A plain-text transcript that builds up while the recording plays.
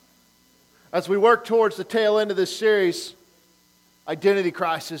As we work towards the tail end of this series, Identity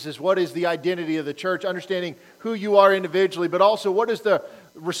Crisis is what is the identity of the church, understanding who you are individually, but also what is the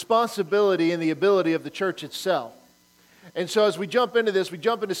responsibility and the ability of the church itself. And so as we jump into this, we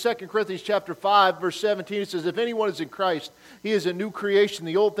jump into 2 Corinthians chapter 5, verse 17. It says, if anyone is in Christ, he is a new creation.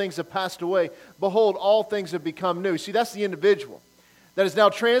 The old things have passed away. Behold, all things have become new. See, that's the individual that is now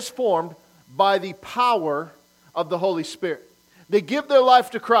transformed by the power of the Holy Spirit. They give their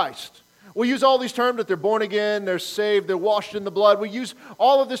life to Christ. We use all these terms that they're born again, they're saved, they're washed in the blood. We use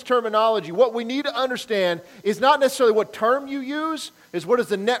all of this terminology. What we need to understand is not necessarily what term you use, is what is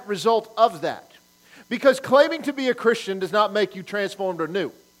the net result of that. Because claiming to be a Christian does not make you transformed or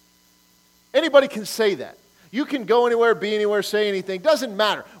new. Anybody can say that. You can go anywhere, be anywhere, say anything. Doesn't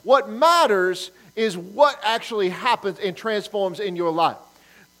matter. What matters is what actually happens and transforms in your life.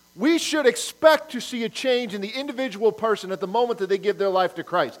 We should expect to see a change in the individual person at the moment that they give their life to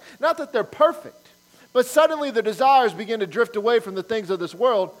Christ. Not that they're perfect, but suddenly the desires begin to drift away from the things of this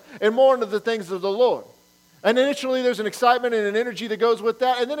world and more into the things of the Lord. And initially there's an excitement and an energy that goes with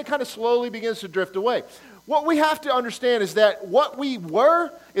that, and then it kind of slowly begins to drift away. What we have to understand is that what we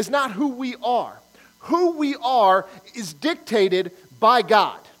were is not who we are. Who we are is dictated by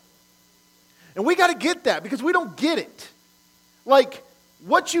God. And we got to get that because we don't get it. Like,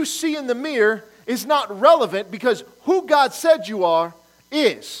 what you see in the mirror is not relevant because who God said you are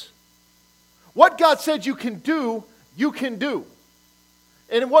is. What God said you can do, you can do.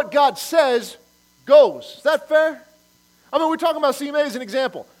 And what God says goes. Is that fair? I mean, we're talking about CMA as an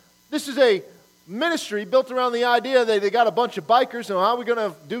example. This is a ministry built around the idea that they got a bunch of bikers and how are we going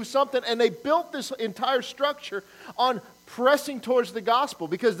to do something? And they built this entire structure on pressing towards the gospel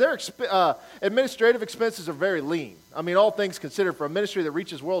because their administrative expenses are very lean. I mean, all things considered for a ministry that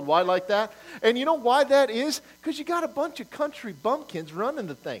reaches worldwide like that. And you know why that is? Because you got a bunch of country bumpkins running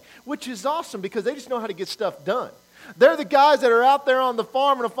the thing, which is awesome because they just know how to get stuff done. They're the guys that are out there on the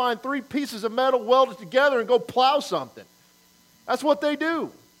farm and to find 3 pieces of metal welded together and go plow something. That's what they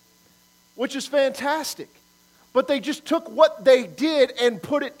do, which is fantastic. But they just took what they did and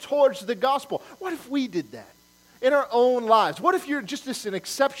put it towards the gospel. What if we did that in our own lives? What if you're just an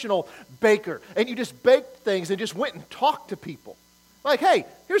exceptional baker and you just baked things and just went and talked to people? Like, hey,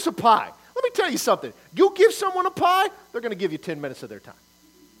 here's a pie. Let me tell you something. You give someone a pie, they're going to give you 10 minutes of their time.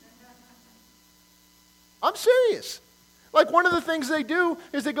 I'm serious. Like one of the things they do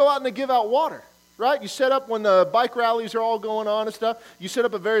is they go out and they give out water, right? You set up when the bike rallies are all going on and stuff. You set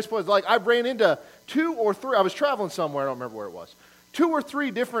up at various places. Like I ran into 2 or 3. I was traveling somewhere. I don't remember where it was. 2 or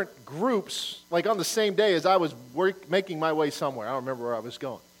 3 different groups, like on the same day as I was making my way somewhere. I don't remember where I was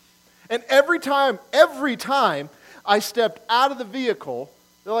going. And every time I stepped out of the vehicle,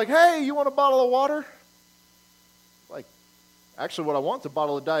 they're like, hey, you want a bottle of water? Like, actually what I want is a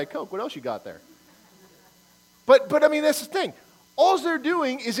bottle of Diet Coke. What else you got there? But I mean, that's the thing. All they're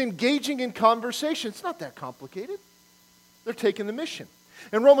doing is engaging in conversation. It's not that complicated. They're taking the mission.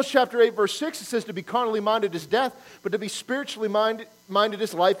 In Romans chapter 8, verse 6, it says to be carnally minded is death, but to be spiritually minded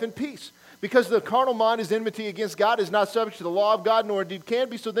is life and peace. Because the carnal mind is enmity against God, is not subject to the law of God, nor indeed can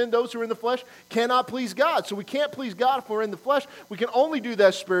be. So then those who are in the flesh cannot please God. So we can't please God if we're in the flesh. We can only do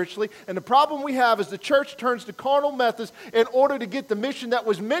that spiritually. And the problem we have is the church turns to carnal methods in order to get the mission that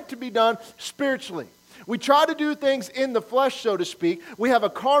was meant to be done spiritually. We try to do things in the flesh, so to speak. We have a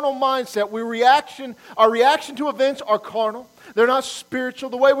carnal mindset. Our reaction to events are carnal. They're not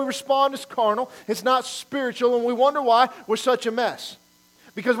spiritual. The way we respond is carnal. It's not spiritual, and we wonder why we're such a mess.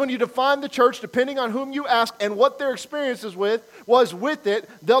 Because when you define the church, depending on whom you ask and what their experiences was with it,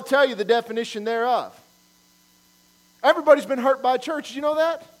 they'll tell you the definition thereof. Everybody's been hurt by church. Did you know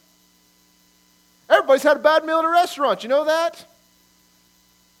that? Everybody's had a bad meal at a restaurant. You know that?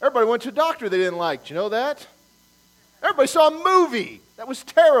 Everybody went to a doctor they didn't like. Did you know that? Everybody saw a movie that was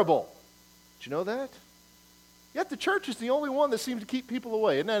terrible. Did you know that? Yet the church is the only one that seems to keep people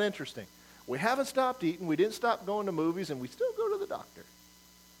away. Isn't that interesting? We haven't stopped eating. We didn't stop going to movies, and we still go to the doctor.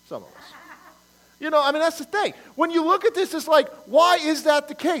 Some of us. You know, I mean, that's the thing. When you look at this, it's like, why is that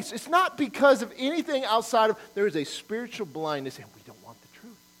the case? It's not because of anything outside of, there is a spiritual blindness, and we don't want the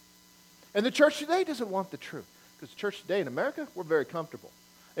truth. And the church today doesn't want the truth. Because the church today in America, we're very comfortable.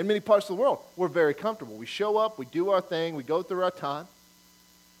 In many parts of the world, we're very comfortable. We show up, we do our thing, we go through our time.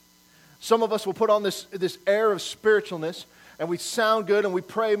 Some of us will put on this air of spiritualness, and we sound good, and we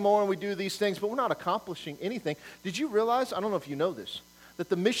pray more, and we do these things, but we're not accomplishing anything. Did you realize, I don't know if you know this, that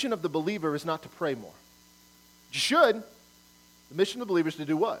the mission of the believer is not to pray more? You should. The mission of the believer is to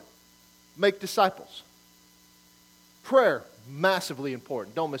do what? Make disciples. Prayer, massively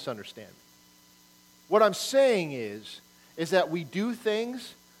important. Don't misunderstand me. What I'm saying is that we do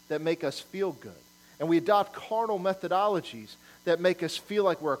things that make us feel good. And we adopt carnal methodologies that make us feel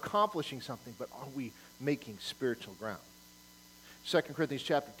like we're accomplishing something, but are we making spiritual ground? 2 Corinthians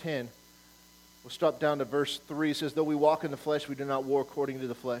chapter 10, we'll stop down to verse 3. It says, though we walk in the flesh, we do not war according to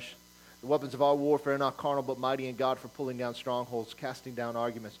the flesh. The weapons of our warfare are not carnal, but mighty in God for pulling down strongholds, casting down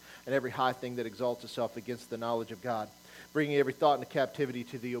arguments, and every high thing that exalts itself against the knowledge of God, bringing every thought into captivity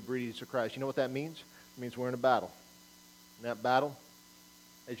to the obedience of Christ. You know what that means? It means we're in a battle. And that battle,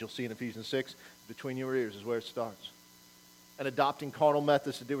 as you'll see in Ephesians 6, between your ears is where it starts. And adopting carnal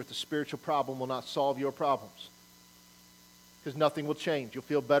methods to deal with the spiritual problem will not solve your problems. Because nothing will change. You'll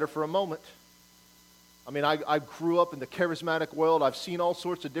feel better for a moment. I mean, I grew up in the charismatic world. I've seen all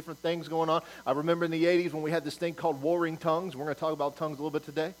sorts of different things going on. I remember in the 80s when we had this thing called warring tongues. We're going to talk about tongues a little bit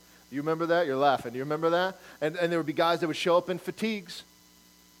today. Do you remember that? You're laughing. Do you remember that? And there would be guys that would show up in fatigues.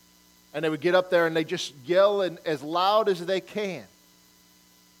 And they would get up there and they just yell as loud as they can.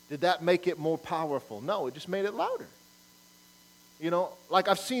 Did that make it more powerful? No, it just made it louder. You know, like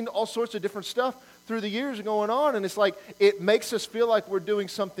I've seen all sorts of different stuff through the years going on, and it's like it makes us feel like we're doing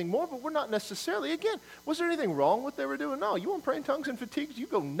something more, but we're not necessarily. Again, was there anything wrong with what they were doing? No. You want to pray in tongues and fatigues? You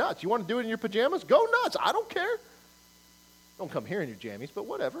go nuts. You want to do it in your pajamas? Go nuts. I don't care. Don't come here in your jammies, but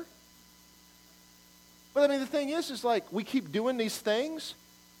whatever. But I mean, the thing is like we keep doing these things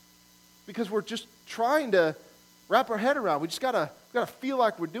because we're just trying to wrap our head around. We just gotta feel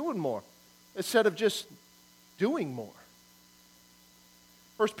like we're doing more instead of just doing more.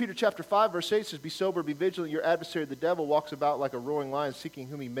 1 Peter chapter 5, verse 8 says, be sober, be vigilant. Your adversary, the devil, walks about like a roaring lion, seeking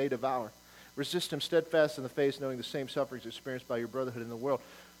whom he may devour. Resist him steadfast in the face, knowing the same sufferings experienced by your brotherhood in the world.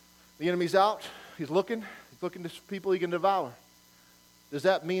 The enemy's out. He's looking to people he can devour. Does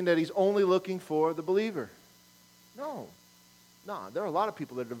that mean that he's only looking for the believer? No. There are a lot of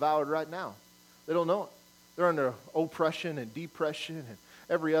people that are devoured right now. They don't know it. They're under oppression and depression and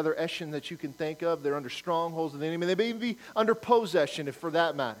every other ession that you can think of. They're under strongholds of the enemy. They may even be under possession, if for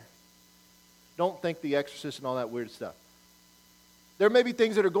that matter. Don't think the Exorcist and all that weird stuff. There may be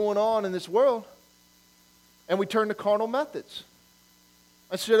things that are going on in this world, and we turn to carnal methods.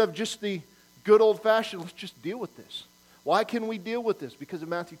 Instead of just the good old-fashioned, let's just deal with this. Why can we deal with this? Because of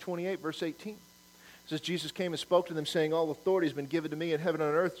Matthew 28, verse 18. It says, Jesus came and spoke to them, saying, all authority has been given to me in heaven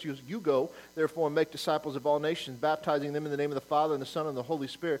and on earth. You go, therefore, and make disciples of all nations, baptizing them in the name of the Father and the Son and the Holy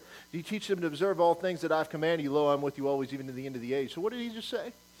Spirit. Do you teach them to observe all things that I've commanded you? Lo, I'm with you always, even to the end of the age. So what did he just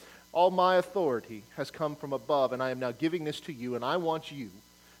say? All my authority has come from above, and I am now giving this to you, and I want you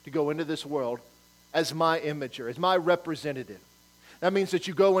to go into this world as my imager, as my representative. That means that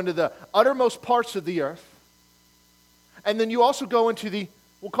you go into the uttermost parts of the earth, and then you also go into the,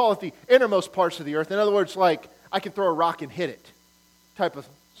 we'll call it the innermost parts of the earth. In other words, like I can throw a rock and hit it type of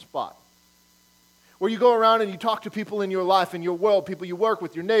spot. Where you go around and you talk to people in your life, in your world, people you work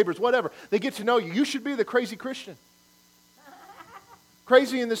with, your neighbors, whatever. They get to know you. You should be the crazy Christian.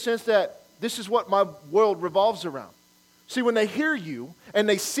 Crazy in the sense that this is what my world revolves around. See, when they hear you and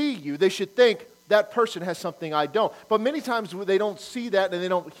they see you, they should think that person has something I don't. But many times they don't see that and they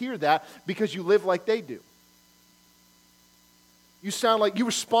don't hear that because you live like they do. You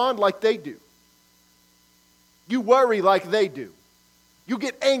respond like they do. You worry like they do. You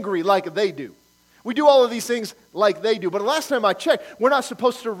get angry like they do. We do all of these things like they do. But the last time I checked, we're not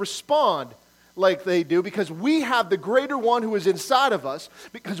supposed to respond like they do because we have the greater one who is inside of us,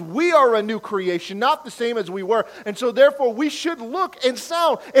 because we are a new creation, not the same as we were. And so therefore we should look and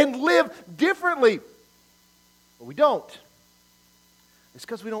sound and live differently. But we don't. It's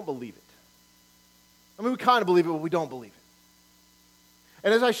because we don't believe it. I mean, we kind of believe it, but we don't believe it.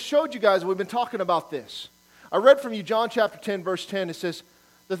 And as I showed you guys, we've been talking about this. I read from you John chapter 10, verse 10. It says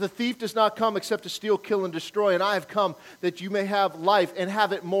that the thief does not come except to steal, kill, and destroy. And I have come that you may have life and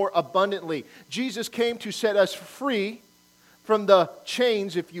have it more abundantly. Jesus came to set us free from the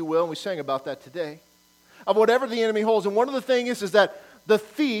chains, if you will, and we sang about that today, of whatever the enemy holds. And one of the things is that the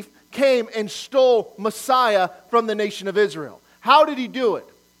thief came and stole Messiah from the nation of Israel. How did he do it?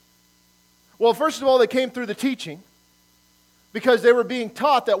 Well, first of all, they came through the teaching. Because they were being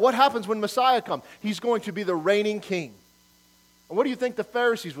taught that what happens when Messiah comes? He's going to be the reigning king. And what do you think the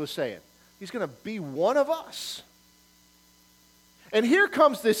Pharisees were saying? He's going to be one of us. And here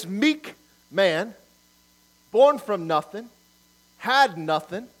comes this meek man, born from nothing, had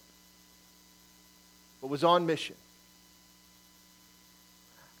nothing, but was on mission.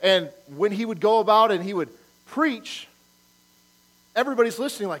 And when he would go about and he would preach, everybody's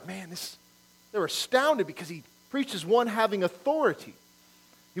listening like, man, they're astounded because he preached as one having authority.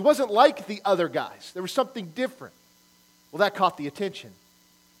 He wasn't like the other guys. There was something different. Well, that caught the attention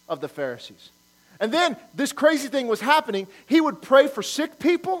of the Pharisees. And then this crazy thing was happening. He would pray for sick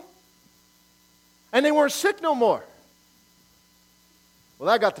people, and they weren't sick no more. Well,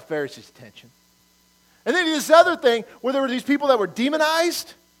 that got the Pharisees' attention. And then this other thing where there were these people that were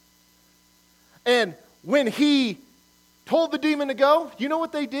demonized. And when he told the demon to go, you know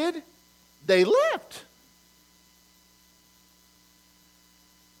what they did? They left.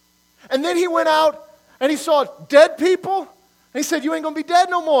 And then he went out and he saw dead people. And he said, you ain't going to be dead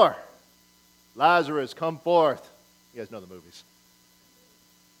no more. Lazarus, come forth. You guys know the movies.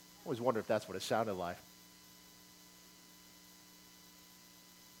 I always wonder if that's what it sounded like.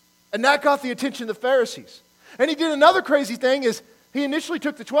 And that got the attention of the Pharisees. And he did another crazy thing is he initially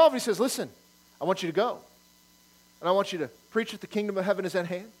took the 12 and he says, listen, I want you to go. And I want you to preach that the kingdom of heaven is at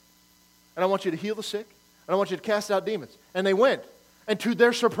hand. And I want you to heal the sick. And I want you to cast out demons. And they went. And to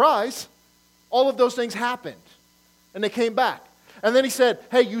their surprise, all of those things happened. And they came back. And then he said,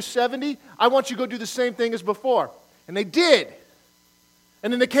 hey, you 70, I want you to go do the same thing as before. And they did.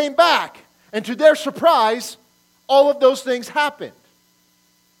 And then they came back. And to their surprise, all of those things happened.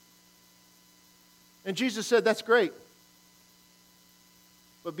 And Jesus said, that's great.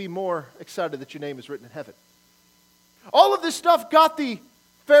 But be more excited that your name is written in heaven. All of this stuff got the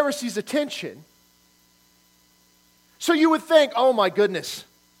Pharisees' attention. So you would think, oh my goodness,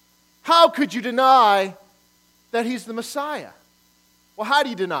 how could you deny that he's the Messiah? Well, how do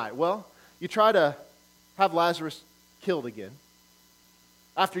you deny it? Well, you try to have Lazarus killed again.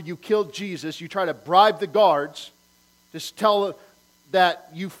 After you killed Jesus, you try to bribe the guards to tell that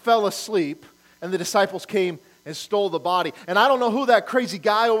you fell asleep and the disciples came and stole the body. And I don't know who that crazy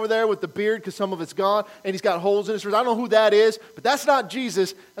guy over there with the beard, because some of it's gone, and he's got holes in his ears. I don't know who that is, but that's not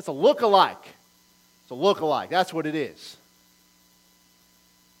Jesus. That's a look-alike. It's a look-alike. That's what it is.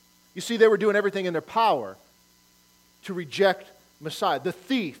 You see, they were doing everything in their power to reject Messiah. The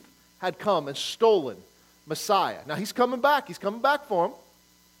thief had come and stolen Messiah. Now, he's coming back. He's coming back for him,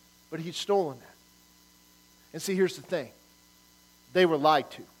 but he'd stolen that. And see, here's the thing. They were lied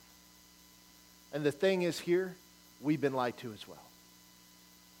to. And the thing is here, we've been lied to as well.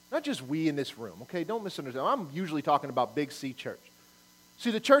 Not just we in this room, okay? Don't misunderstand. I'm usually talking about Big C Church.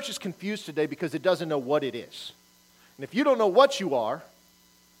 See, the church is confused today because it doesn't know what it is. And if you don't know what you are,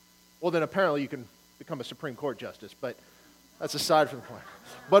 well, then apparently you can become a Supreme Court justice. But that's aside from the point.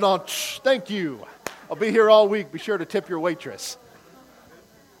 But thank you. I'll be here all week. Be sure to tip your waitress.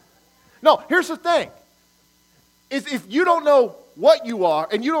 No, here's the thing. Is if you don't know what you are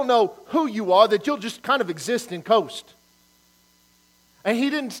and you don't know who you are, that you'll just kind of exist and coast. And he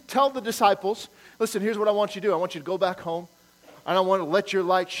didn't tell the disciples, listen, here's what I want you to do. I want you to go back home, and I want to let your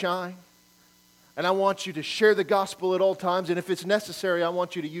light shine, and I want you to share the gospel at all times, and if it's necessary, I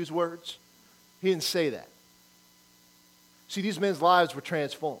want you to use words. He didn't say that. See, these men's lives were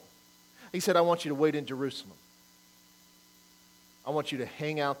transformed. He said, I want you to wait in Jerusalem. I want you to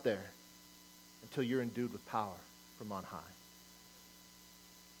hang out there until you're endued with power from on high.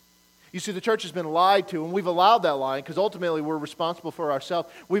 You see, the church has been lied to, and we've allowed that lying because ultimately we're responsible for ourselves.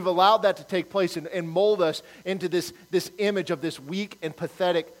 We've allowed that to take place and mold us into this image of this weak and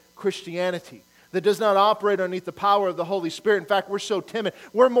pathetic Christianity that does not operate underneath the power of the Holy Spirit. In fact, we're so timid.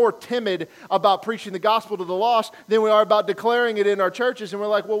 We're more timid about preaching the gospel to the lost than we are about declaring it in our churches. And we're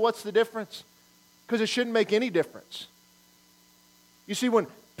like, well, what's the difference? Because it shouldn't make any difference. You see, when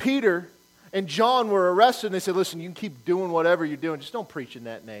Peter and John were arrested, and they said, listen, you can keep doing whatever you're doing. Just don't preach in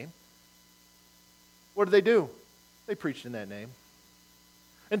that name. What did they do? They preached in that name.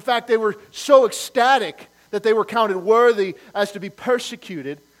 In fact, they were so ecstatic that they were counted worthy as to be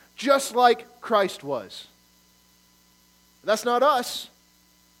persecuted, just like Christ was. That's not us.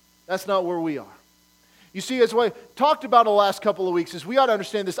 That's not where we are. You see, as we talked about in the last couple of weeks, is we ought to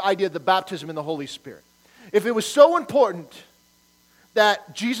understand this idea of the baptism in the Holy Spirit. If it was so important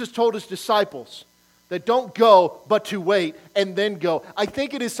that Jesus told his disciples that don't go, but to wait and then go, I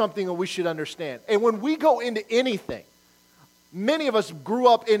think it is something that we should understand. And when we go into anything, many of us grew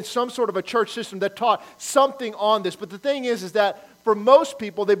up in some sort of a church system that taught something on this. But the thing is that for most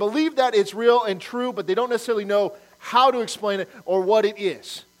people, they believe that it's real and true, but they don't necessarily know how to explain it or what it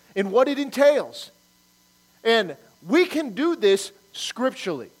is and what it entails. And we can do this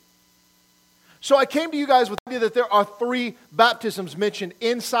scripturally. So I came to you guys with the idea that there are 3 baptisms mentioned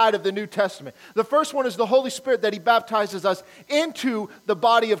inside of the New Testament. The first one is the Holy Spirit, that he baptizes us into the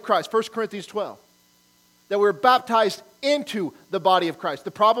body of Christ. 1 Corinthians 12. That we're baptized into the body of Christ.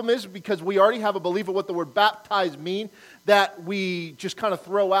 The problem is because we already have a belief of what the word baptized mean, that we just kind of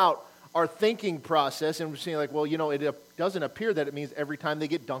throw out our thinking process and we're saying like, well, you know, it doesn't appear that it means every time they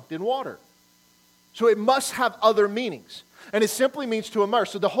get dunked in water. So it must have other meanings. And it simply means to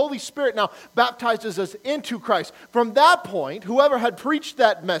immerse. So the Holy Spirit now baptizes us into Christ. From that point, whoever had preached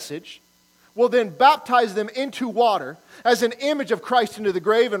that message will then baptize them into water as an image of Christ into the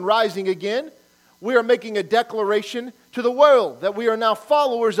grave and rising again. We are making a declaration to the world that we are now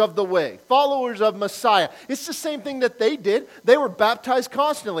followers of the way, followers of Messiah. It's the same thing that they did. They were baptized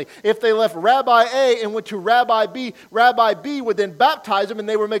constantly. If they left Rabbi A and went to Rabbi B would then baptize them, and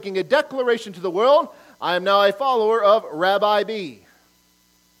they were making a declaration to the world, I am now a follower of Rabbi B.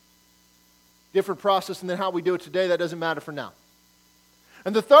 Different process than how we do it today. That doesn't matter for now.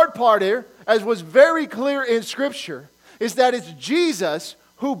 And the third part here, as was very clear in Scripture, is that it's Jesus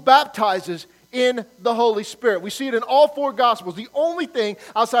who baptizes in the Holy Spirit. We see it in all four Gospels. The only thing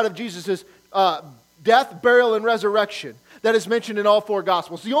outside of Jesus' death, burial, and resurrection that is mentioned in all four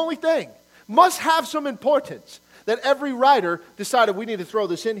Gospels, the only thing, must have some importance that every writer decided we need to throw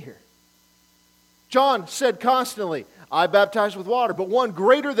this in here. John said constantly, I baptize with water, but one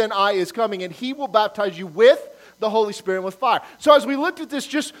greater than I is coming, and he will baptize you with the Holy Spirit and with fire. So as we looked at this,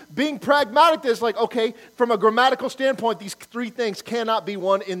 just being pragmatic, it's like, okay, from a grammatical standpoint, these three things cannot be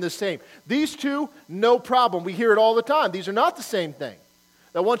one in the same. These two, no problem. We hear it all the time. These are not the same thing.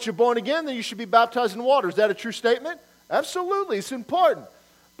 That once you're born again, then you should be baptized in water. Is that a true statement? Absolutely. It's important.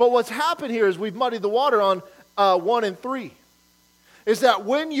 But what's happened here is we've muddied the water on 1 and 3. Is that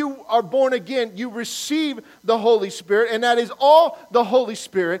when you are born again, you receive the Holy Spirit, and that is all the Holy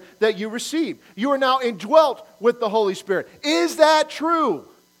Spirit that you receive. You are now indwelt with the Holy Spirit. Is that true?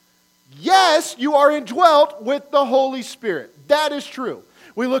 Yes, you are indwelt with the Holy Spirit. That is true.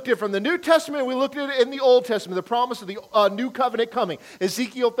 We looked at it from the New Testament, we looked at it in the Old Testament, the promise of the new covenant coming.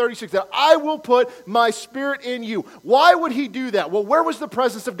 Ezekiel 36, that I will put my Spirit in you. Why would he do that? Well, where was the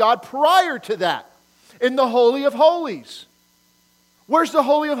presence of God prior to that? In the Holy of Holies. Where's the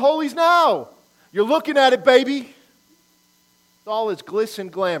Holy of Holies now? You're looking at it, baby. It's all its glitz and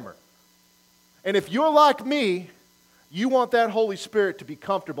glamour. And if you're like me, you want that Holy Spirit to be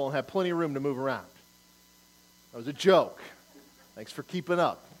comfortable and have plenty of room to move around. That was a joke. Thanks for keeping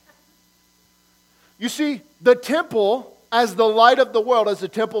up. You see, the temple, as the light of the world, as the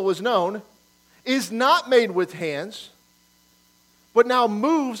temple was known, is not made with hands, but now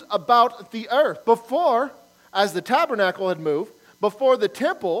moves about the earth. Before, as the tabernacle had moved, before the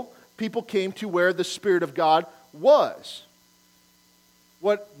temple, people came to where the Spirit of God was.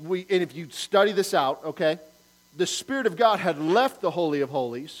 And if you study this out, okay, the Spirit of God had left the Holy of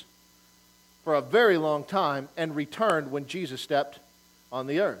Holies for a very long time and returned when Jesus stepped on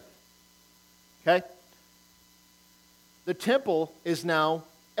the earth. Okay? The temple is now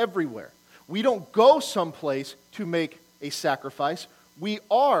everywhere. We don't go someplace to make a sacrifice. We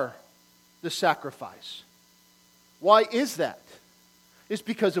are the sacrifice. Why is that? It's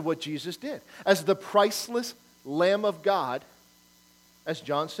because of what Jesus did. As the priceless Lamb of God, as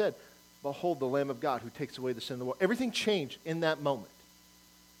John said, behold the Lamb of God who takes away the sin of the world. Everything changed in that moment.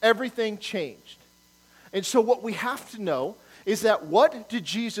 Everything changed. And so what we have to know is that what did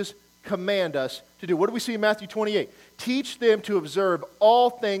Jesus command us to do? What do we see in Matthew 28? Teach them to observe all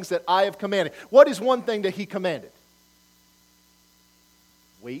things that I have commanded. What is one thing that he commanded?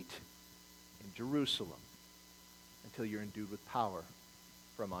 Wait in Jerusalem until you're endued with power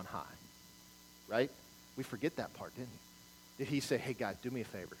from on high. Right? We forget that part, didn't he? Did he say, hey guys, do me a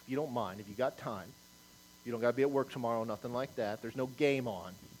favor. If you don't mind, if you got time, you don't got to be at work tomorrow, nothing like that. There's no game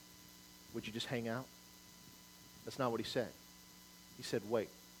on. Would you just hang out? That's not what he said. He said, wait.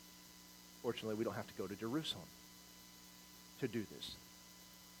 Fortunately, we don't have to go to Jerusalem to do this.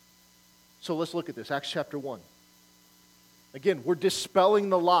 So let's look at this. Acts chapter 1. Again, we're dispelling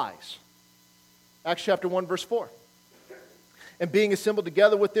the lies. Acts chapter 1, verse 4. And being assembled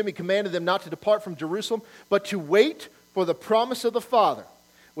together with them, he commanded them not to depart from Jerusalem, but to wait for the promise of the Father,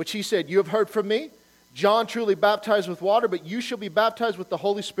 which he said, you have heard from me. John truly baptized with water, but you shall be baptized with the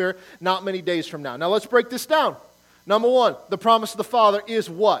Holy Spirit not many days from now. Now let's break this down. Number one, the promise of the Father is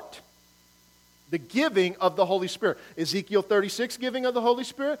what? The giving of the Holy Spirit. Ezekiel 36, giving of the Holy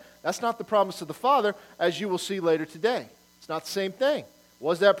Spirit? That's not the promise of the Father, as you will see later today. It's not the same thing.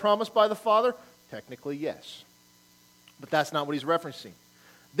 Was that promised by the Father? Technically, yes. But that's not what he's referencing.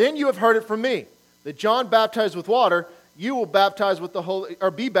 Then you have heard it from me, that John baptized with water, you will baptize with the Holy,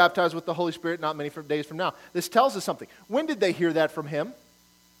 or be baptized with the Holy Spirit not many days from now. This tells us something. When did they hear that from him?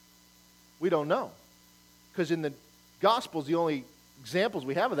 We don't know. Because in the Gospels, the only examples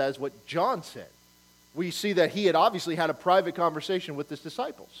we have of that is what John said. We see that he had obviously had a private conversation with his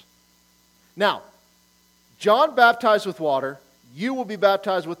disciples. Now, John baptized with water, you will be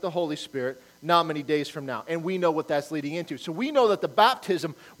baptized with the Holy Spirit not many days from now. And we know what that's leading into. So we know that the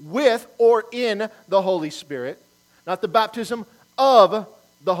baptism with or in the Holy Spirit, not the baptism of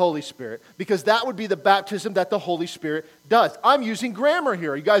the Holy Spirit, because that would be the baptism that the Holy Spirit does. I'm using grammar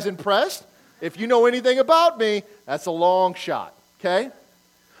here. Are you guys impressed? If you know anything about me, that's a long shot, okay?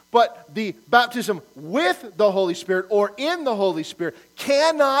 But the baptism with the Holy Spirit or in the Holy Spirit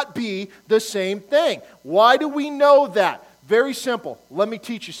cannot be the same thing. Why do we know that? Very simple. Let me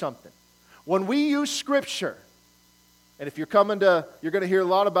teach you something. When we use Scripture, and if you're going to hear a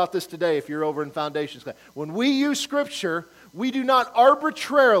lot about this today if you're over in Foundations class. When we use Scripture, we do not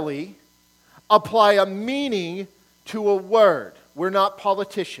arbitrarily apply a meaning to a word. We're not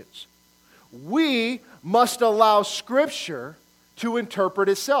politicians. We must allow Scripture to interpret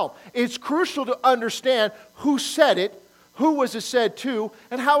itself. It's crucial to understand who said it, who was it said to,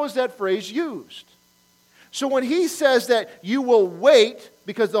 and how is that phrase used. So when he says that you will wait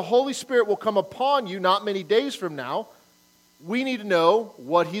because the Holy Spirit will come upon you not many days from now, we need to know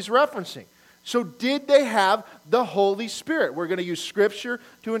what he's referencing. So did they have the Holy Spirit? We're going to use Scripture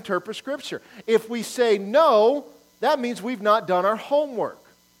to interpret Scripture. If we say no, that means we've not done our homework.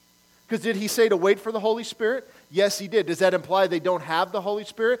 Because did he say to wait for the Holy Spirit? Yes, he did. Does that imply they don't have the Holy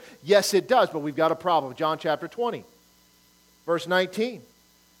Spirit? Yes, it does, but we've got a problem. John chapter 20, verse 19.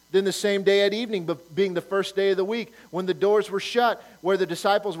 Then the same day at evening, being the first day of the week, when the doors were shut, where the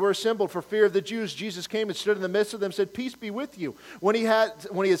disciples were assembled for fear of the Jews, Jesus came and stood in the midst of them and said, "Peace be with you." When he had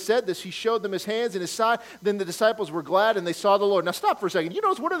said this, he showed them his hands and his side. Then the disciples were glad and they saw the Lord. Now stop for a second. You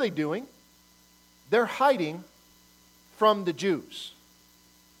notice, what are they doing? They're hiding from the Jews.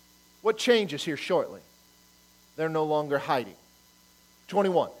 What changes here shortly? They're no longer hiding.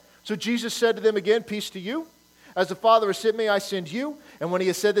 21. So Jesus said to them again, "Peace to you. As the Father has sent me, I send you." And when he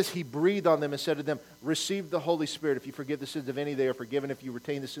has said this, he breathed on them and said to them, "Receive the Holy Spirit. If you forgive the sins of any, they are forgiven. If you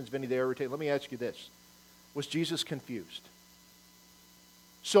retain the sins of any, they are retained." Let me ask you this. Was Jesus confused?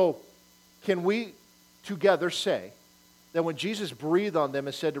 So, can we together say that when Jesus breathed on them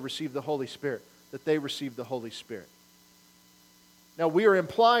and said to receive the Holy Spirit, that they received the Holy Spirit? Now, we are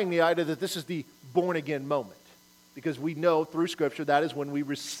implying the idea that this is the born-again moment, because we know through Scripture that is when we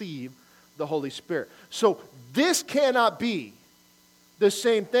receive the Holy Spirit. So this cannot be the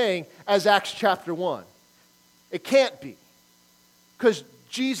same thing as Acts chapter 1. It can't be, because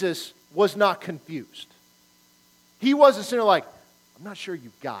Jesus was not confused. He wasn't sitting there like, "I'm not sure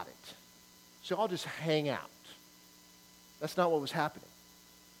you got it, so I'll just hang out." That's not what was happening.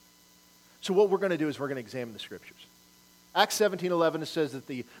 So what we're going to do is we're going to examine the Scriptures. Acts 17:11, it says that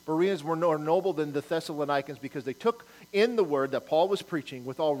the Bereans were more noble than the Thessalonians because they took in the word that Paul was preaching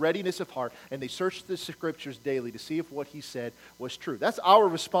with all readiness of heart, and they searched the Scriptures daily to see if what he said was true. That's our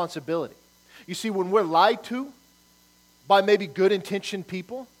responsibility. You see, when we're lied to by maybe good-intentioned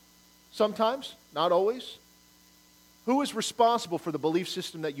people, sometimes, not always, who is responsible for the belief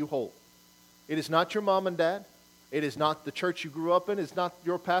system that you hold? It is not your mom and dad. It is not the church you grew up in. It's not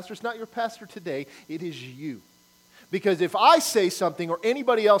your pastor. It's not your pastor today. It is you. Because if I say something or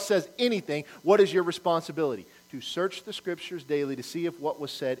anybody else says anything, what is your responsibility? To search the Scriptures daily to see if what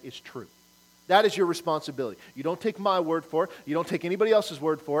was said is true. That is your responsibility. You don't take my word for it. You don't take anybody else's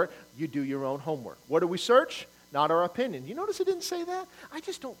word for it. You do your own homework. What do we search? Not our opinion. You notice it didn't say that? I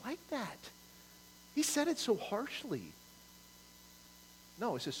just don't like that. He said it so harshly.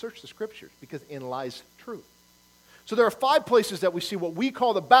 No, it says search the Scriptures because in lies truth. So there are 5 places that we see what we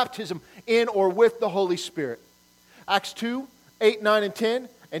call the baptism in or with the Holy Spirit. Acts 2, 8, 9, and 10,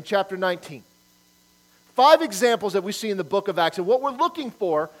 and chapter 19. 5 examples that we see in the book of Acts. And what we're looking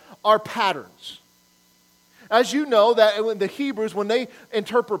for are patterns. As you know, that in the Hebrews, when they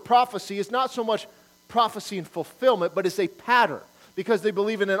interpret prophecy, it's not so much prophecy and fulfillment, but it's a pattern. Because they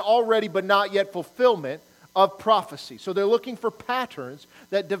believe in an already but not yet fulfillment of prophecy. So they're looking for patterns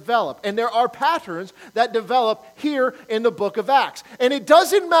that develop. And there are patterns that develop here in the book of Acts. And it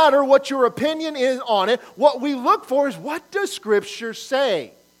doesn't matter what your opinion is on it. What we look for is, what does Scripture say?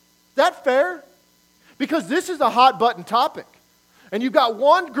 Is that fair? Because this is a hot button topic. And you've got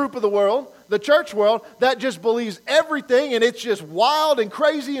one group of the world, the church world, that just believes everything and it's just wild and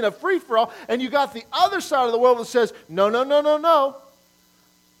crazy and a free-for-all. And you got the other side of the world that says, no, no, no, no, no.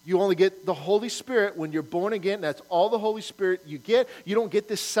 You only get the Holy Spirit when you're born again. That's all the Holy Spirit you get. You don't get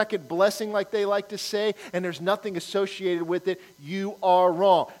this second blessing like they like to say, and there's nothing associated with it. You are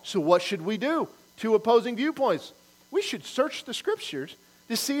wrong. So what should we do? 2 opposing viewpoints. We should search the Scriptures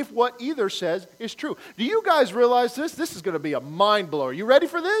to see if what either says is true. Do you guys realize this? This is going to be a mind blower. You ready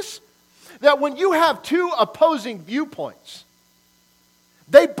for this? That when you have 2 opposing viewpoints,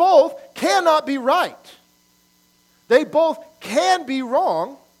 they both cannot be right. They both can be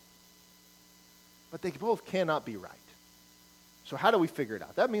wrong. but they both cannot be right. So how do we figure it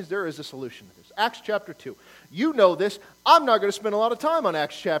out? That means there is a solution to this. Acts chapter 2. You know this. I'm not going to spend a lot of time on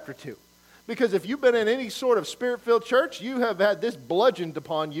Acts chapter 2. Because if you've been in any sort of spirit-filled church, you have had this bludgeoned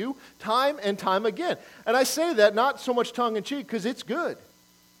upon you time and time again. And I say that not so much tongue-in-cheek, because it's good.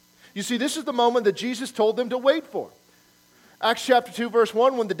 You see, this is the moment that Jesus told them to wait for. Acts chapter 2, verse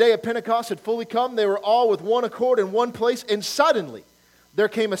 1, when the day of Pentecost had fully come, they were all with one accord in one place, and suddenly there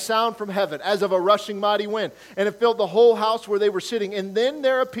came a sound from heaven, as of a rushing mighty wind, and it filled the whole house where they were sitting. And then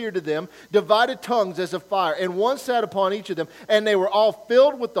there appeared to them divided tongues as of fire, and one sat upon each of them. And they were all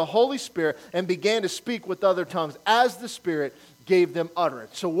filled with the Holy Spirit, and began to speak with other tongues, as the Spirit gave them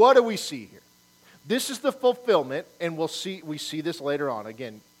utterance. So what do we see here? This is the fulfillment, and we see this later on.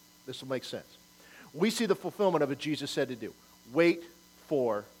 Again, this will make sense. We see the fulfillment of what Jesus said to do. Wait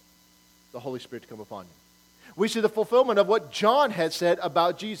for the Holy Spirit to come upon you. We see the fulfillment of what John had said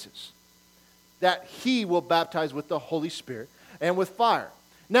about Jesus, that he will baptize with the Holy Spirit and with fire.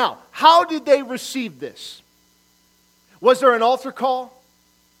 Now, how did they receive this? Was there an altar call?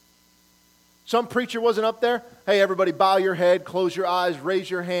 Some preacher wasn't up there. Hey, everybody, bow your head, close your eyes, raise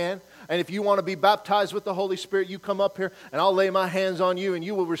your hand. And if you want to be baptized with the Holy Spirit, you come up here and I'll lay my hands on you and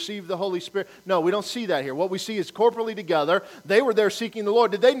you will receive the Holy Spirit. No, we don't see that here. What we see is corporately together. They were there seeking the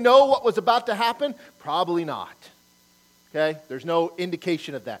Lord. Did they know what was about to happen? Probably not. Okay? There's no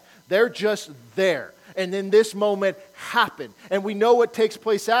indication of that. They're just there. And then this moment happened. And we know what takes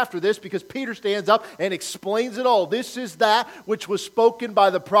place after this because Peter stands up and explains it all. This is that which was spoken by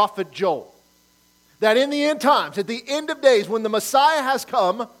the prophet Joel. That in the end times, at the end of days, when the Messiah has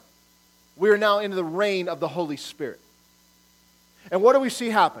come, we are now into the reign of the Holy Spirit. And what do we see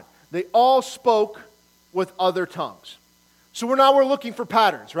happen? They all spoke with other tongues. So we're looking for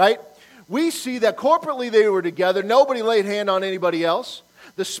patterns, right? We see that corporately they were together. Nobody laid hand on anybody else.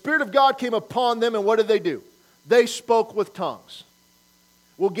 The Spirit of God came upon them, and what did they do? They spoke with tongues.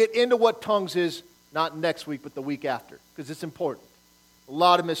 We'll get into what tongues is, not next week, but the week after, because it's important. A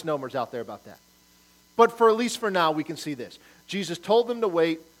lot of misnomers out there about that. But at least for now, we can see this. Jesus told them to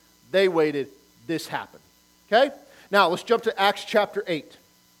wait. They waited. This happened. Okay? Now, let's jump to Acts chapter 8.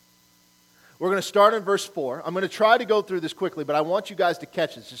 We're going to start in verse 4. I'm going to try to go through this quickly, but I want you guys to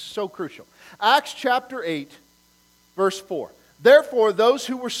catch this. This is so crucial. Acts chapter 8, verse 4. Therefore, those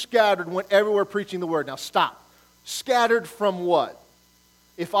who were scattered went everywhere preaching the word. Now, stop. Scattered from what?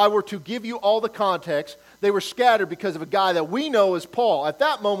 If I were to give you all the context, they were scattered because of a guy that we know as Paul. At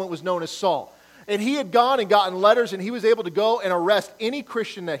that moment was known as Saul. And he had gone and gotten letters, and he was able to go and arrest any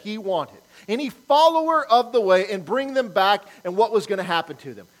Christian that he wanted, any follower of the way, and bring them back. And what was going to happen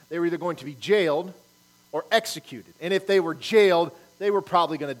to them? They were either going to be jailed or executed. And if they were jailed, they were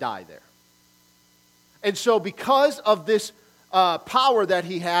probably going to die there. And so because of this power that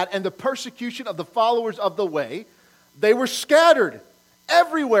he had and the persecution of the followers of the way, they were scattered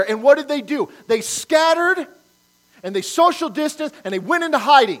everywhere. And what did they do? They scattered, and they social distanced, and they went into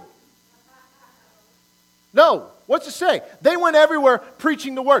hiding. No. What's it say? They went everywhere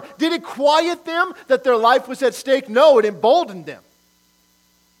preaching the word. Did it quiet them that their life was at stake? No, it emboldened them.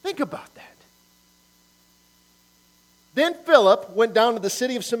 Think about that. Then Philip went down to the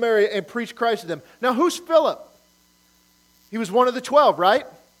city of Samaria and preached Christ to them. Now, who's Philip? He was one of the 12, right?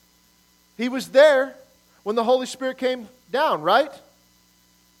 He was there when the Holy Spirit came down, right?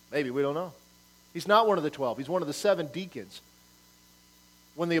 Maybe, we don't know. He's not one of the 12. He's one of the 7 deacons.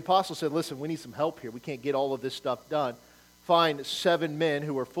 When the apostle said, listen, we need some help here. We can't get all of this stuff done. Find 7 men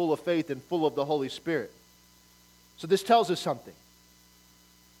who are full of faith and full of the Holy Spirit. So this tells us something.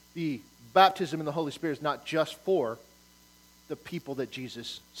 The baptism in the Holy Spirit is not just for the people that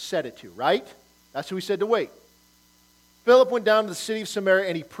Jesus said it to, right? That's who he said to wait. Philip went down to the city of Samaria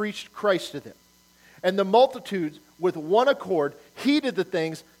and he preached Christ to them. And the multitudes, with one accord, heeded the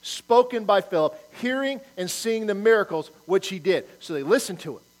things spoken by Philip, hearing and seeing the miracles which he did. So they listened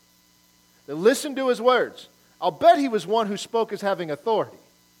to him. They listened to his words. I'll bet he was one who spoke as having authority.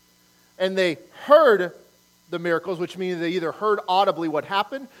 And they heard the miracles, which means they either heard audibly what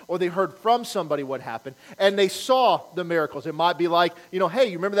happened or they heard from somebody what happened. And they saw the miracles. It might be like, hey,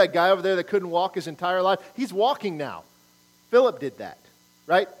 you remember that guy over there that couldn't walk his entire life? He's walking now. Philip did that,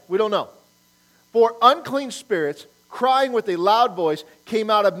 right? We don't know. For unclean spirits, crying with a loud voice, came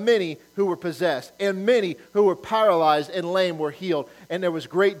out of many who were possessed, and many who were paralyzed and lame were healed, and there was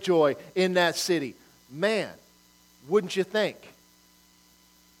great joy in that city. Man, wouldn't you think?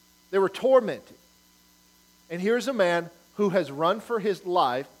 They were tormented. And here's a man who has run for his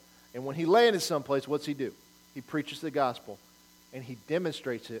life, and when he landed someplace, what's he do? He preaches the gospel, and he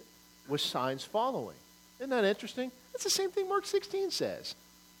demonstrates it with signs following. Isn't that interesting? That's the same thing Mark 16 says.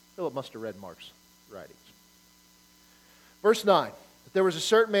 Philip must have read Mark's writings. Verse 9. There was a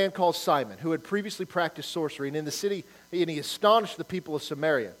certain man called Simon who had previously practiced sorcery, and in the city, and he astonished the people of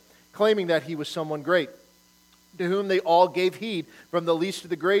Samaria, claiming that he was someone great, to whom they all gave heed, from the least to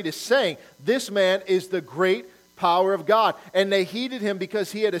the greatest, saying, "This man is the great power of God." And they heeded him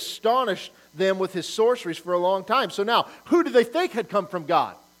because he had astonished them with his sorceries for a long time. So now, who do they think had come from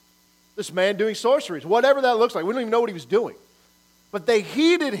God? This man doing sorceries, whatever that looks like. We don't even know what he was doing. But they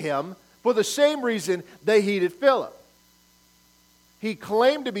heeded him for the same reason they heeded Philip. He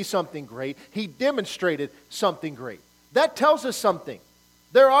claimed to be something great. He demonstrated something great. That tells us something.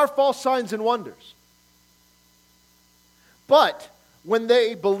 There are false signs and wonders. But when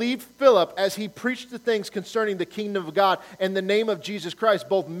they believed Philip as he preached the things concerning the kingdom of God and the name of Jesus Christ,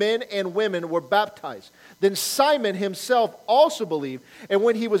 both men and women were baptized. Then Simon himself also believed, and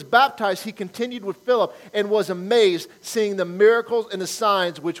when he was baptized, he continued with Philip and was amazed, seeing the miracles and the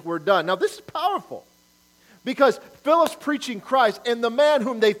signs which were done. Now this is powerful, because Philip's preaching Christ, and the man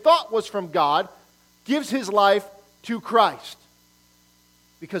whom they thought was from God gives his life to Christ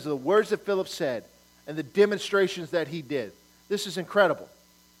because of the words that Philip said and the demonstrations that he did. This is incredible.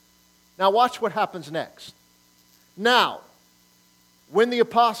 Now watch what happens next. Now, when the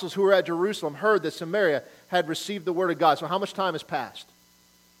apostles who were at Jerusalem heard that Samaria had received the word of God, so how much time has passed?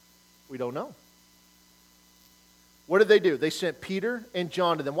 We don't know. What did they do? They sent Peter and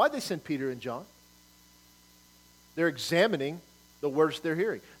John to them. Why did they send Peter and John? They're examining the words they're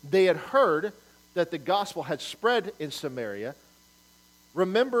hearing. They had heard that the gospel had spread in Samaria.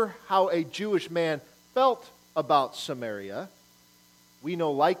 Remember how a Jewish man felt about Samaria. We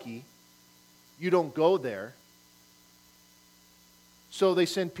know likey. You don't go there. So they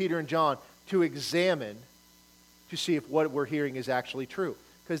send Peter and John to examine to see if what we're hearing is actually true.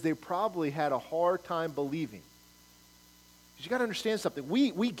 Because they probably had a hard time believing. You got to understand something.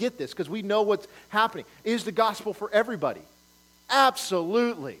 We get this because we know what's happening. Is the gospel for everybody?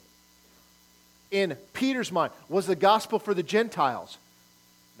 Absolutely. In Peter's mind, was the gospel for the Gentiles?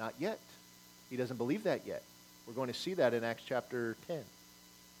 Not yet. He doesn't believe that yet. We're going to see that in Acts chapter 10.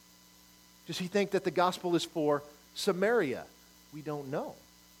 Does he think that the gospel is for Samaria? We don't know.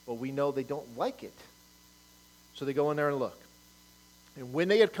 But we know they don't like it. So they go in there and look. And when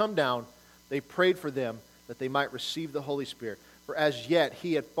they had come down, they prayed for them that they might receive the Holy Spirit. For as yet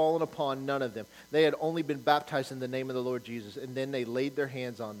he had fallen upon none of them. They had only been baptized in the name of the Lord Jesus. And then they laid their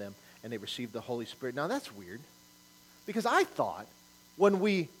hands on them and they received the Holy Spirit. Now that's weird. Because I thought when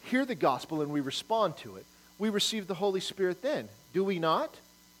we hear the gospel and we respond to it, we receive the Holy Spirit then. Do we not?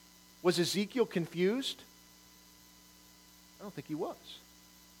 Was Ezekiel confused? I don't think he was.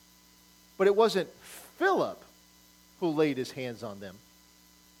 But it wasn't Philip who laid his hands on them.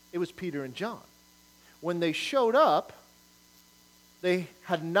 It was Peter and John. When they showed up, they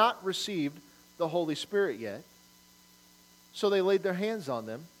had not received the Holy Spirit yet. So they laid their hands on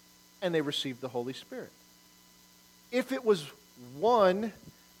them and they received the Holy Spirit. If it was one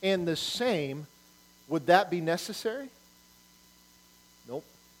and the same, would that be necessary? Nope.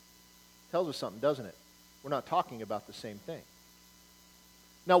 Tells us something, doesn't it? We're not talking about the same thing.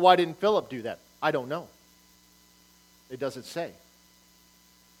 Now, why didn't Philip do that? I don't know. It doesn't say.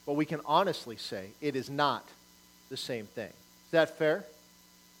 But we can honestly say it is not the same thing. Is that fair?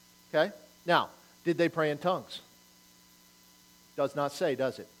 Okay? Now, did they pray in tongues? Does not say,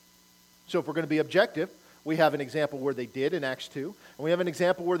 does it? So if we're going to be objective, we have an example where they did in Acts 2, and we have an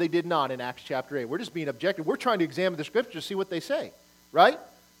example where they did not in Acts chapter 8. We're just being objective. We're trying to examine the Scriptures to see what they say, right?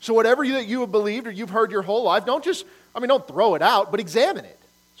 So whatever that you have believed or you've heard your whole life, don't throw it out, but examine it.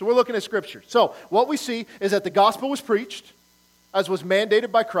 So we're looking at Scripture. So what we see is that the gospel was preached, as was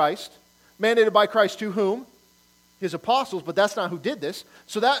mandated by Christ. Mandated by Christ to whom? His apostles, but that's not who did this.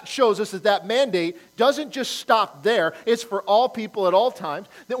 So that shows us that mandate doesn't just stop there. It's for all people at all times.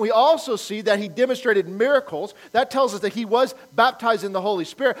 Then we also see that he demonstrated miracles. That tells us that he was baptized in the Holy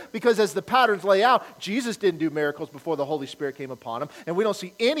Spirit, because as the patterns lay out, Jesus didn't do miracles before the Holy Spirit came upon him. And we don't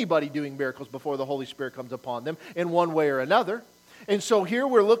see anybody doing miracles before the Holy Spirit comes upon them in one way or another. And so here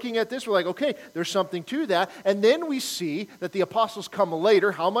we're looking at this, we're like, okay, there's something to that. And then we see that the apostles come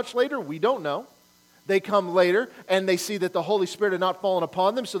later. How much later? We don't know. They come later and they see that the Holy Spirit had not fallen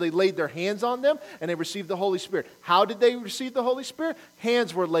upon them, so they laid their hands on them and they received the Holy Spirit. How did they receive the Holy Spirit?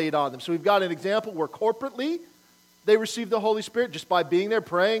 Hands were laid on them. So we've got an example where corporately they received the Holy Spirit just by being there,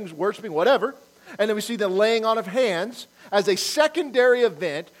 praying, worshiping, whatever. And then we see the laying on of hands as a secondary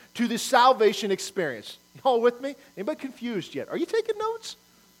event to the salvation experience. Y'all with me? Anybody confused yet? Are you taking notes?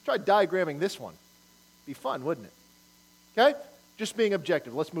 Try diagramming this one. Be fun, wouldn't it? Okay? Just being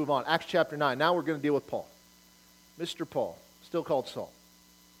objective. Let's move on. Acts chapter 9. Now we're going to deal with Paul. Mr. Paul, still called Saul.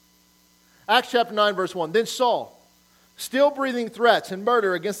 Acts chapter 9, verse 1. Then Saul, still breathing threats and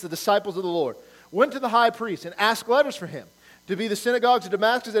murder against the disciples of the Lord, went to the high priest and asked letters for him to be the synagogues of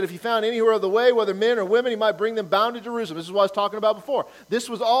Damascus, that if he found anywhere of the way, whether men or women, he might bring them bound to Jerusalem. This is what I was talking about before. This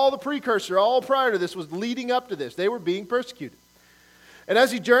was all the precursor, all prior to this was leading up to this. They were being persecuted. And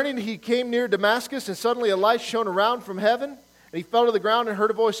as he journeyed, he came near Damascus, and suddenly a light shone around from heaven, and he fell to the ground and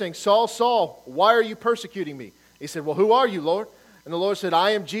heard a voice saying, Saul, Saul, why are you persecuting me? He said, well, who are you, Lord? And the Lord said,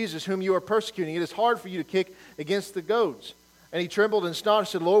 I am Jesus, whom you are persecuting. It is hard for you to kick against the goads. And he trembled and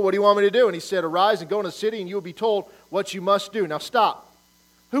astonished, and said, Lord, what do you want me to do? And he said, arise and go into the city, and you will be told what you must do. Now stop.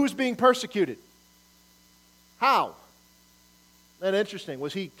 Who was being persecuted? How? Isn't that interesting?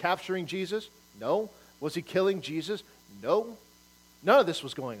 Was he capturing Jesus? No. Was he killing Jesus? No. None of this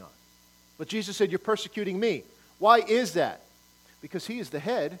was going on. But Jesus said, you're persecuting me. Why is that? Because he is the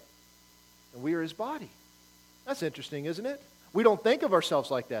head, and we are his body. That's interesting, isn't it? We don't think of ourselves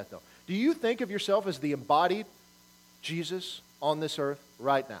like that, though. Do you think of yourself as the embodied Jesus on this earth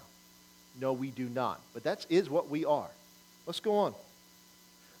right now? No, we do not. But that is what we are. Let's go on.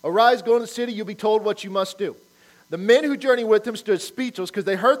 Arise, go into the city, you'll be told what you must do. The men who journeyed with him stood speechless because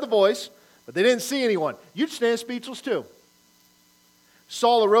they heard the voice, but they didn't see anyone. You'd stand speechless too.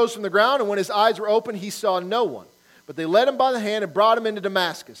 Saul arose from the ground, and when his eyes were opened, he saw no one. But they led him by the hand and brought him into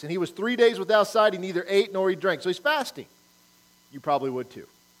Damascus. And he was 3 days without sight. He neither ate nor he drank. So he's fasting. You probably would too.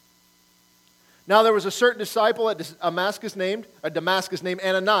 Now there was a certain disciple at Damascus named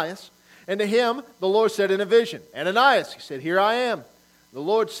Ananias. And to him the Lord said in a vision, Ananias. He said, here I am. The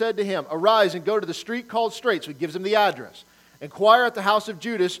Lord said to him, arise and go to the street called Straight. So he gives him the address. Inquire at the house of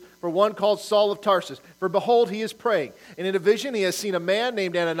Judas for one called Saul of Tarsus. For behold, he is praying. And in a vision he has seen a man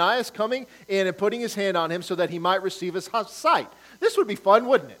named Ananias coming in and putting his hand on him so that he might receive his sight. This would be fun,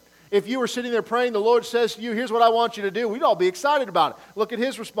 wouldn't it? If you were sitting there praying, the Lord says to you, here's what I want you to do. We'd all be excited about it. Look at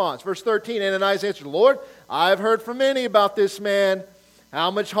his response. Verse 13, Ananias answered, Lord, I have heard from many about this man,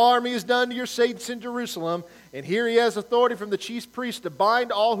 how much harm he has done to your saints in Jerusalem. And here he has authority from the chief priest to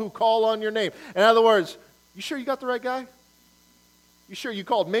bind all who call on your name. In other words, you sure you got the right guy? You sure you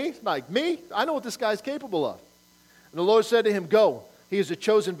called me? Like me? I know what this guy's capable of. And the Lord said to him, go. He is a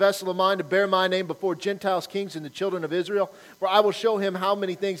chosen vessel of mine to bear my name before Gentiles, kings, and the children of Israel. For I will show him how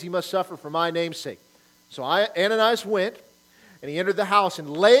many things he must suffer for my name's sake. So Ananias went, and he entered the house, and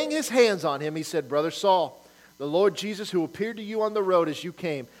laying his hands on him, he said, Brother Saul, the Lord Jesus, who appeared to you on the road as you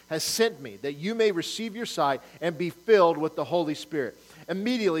came, has sent me, that you may receive your sight and be filled with the Holy Spirit.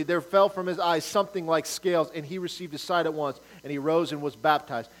 Immediately there fell from his eyes something like scales, and he received his sight at once, and he rose and was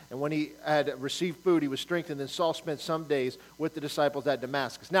baptized. And when he had received food, he was strengthened. And Saul spent some days with the disciples at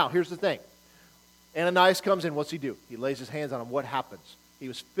Damascus. Now, here's the thing. Ananias comes in. What's he do? He lays his hands on him. What happens? He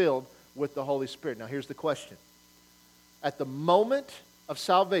was filled with the Holy Spirit. Now, here's the question. At the moment of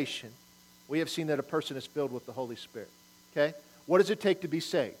salvation, we have seen that a person is filled with the Holy Spirit. Okay? What does it take to be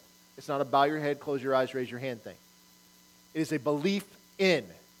saved? It's not a bow your head, close your eyes, raise your hand thing. It is a belief in.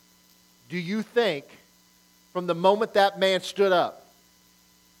 Do you think from the moment that man stood up,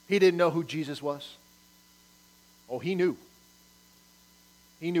 he didn't know who Jesus was? Oh, he knew.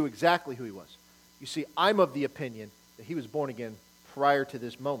 He knew exactly who he was. You see, I'm of the opinion that he was born again prior to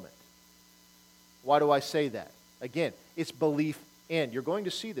this moment. Why do I say that? Again, it's belief in. You're going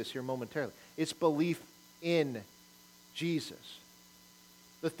to see this here momentarily. It's belief in Jesus.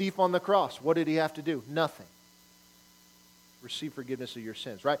 The thief on the cross, what did he have to do? Nothing. Receive forgiveness of your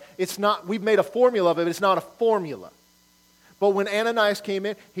sins, right? It's not, we've made a formula of it, but it's not a formula. But when Ananias came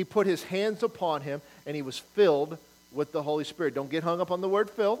in, he put his hands upon him, and he was filled with the Holy Spirit. Don't get hung up on the word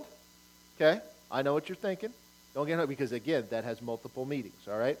filled, okay? I know what you're thinking. Don't get hung up, because again, that has multiple meanings,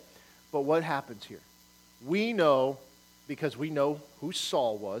 all right? But what happens here? We know, because we know who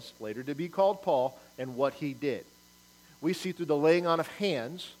Saul was, later to be called Paul, and what he did. We see through the laying on of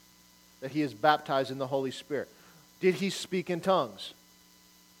hands that he is baptized in the Holy Spirit. Did he speak in tongues?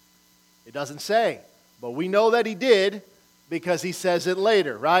 It doesn't say, but we know that he did because he says it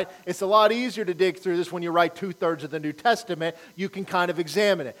later, right? It's a lot easier to dig through this when you write 2/3 of the New Testament. You can kind of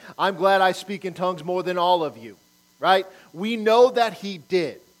examine it. I'm glad I speak in tongues more than all of you, right? We know that he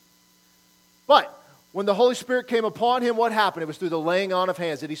did. But when the Holy Spirit came upon him, what happened? It was through the laying on of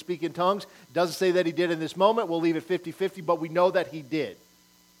hands. Did he speak in tongues? It doesn't say that he did in this moment. We'll leave it 50-50, but we know that he did.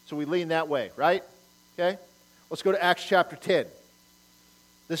 So we lean that way, right? Okay? Let's go to Acts chapter 10.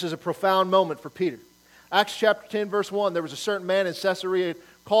 This is a profound moment for Peter. Acts chapter 10, verse 1, there was a certain man in Caesarea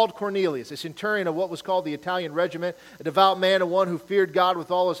called Cornelius, a centurion of what was called the Italian regiment, a devout man and one who feared God with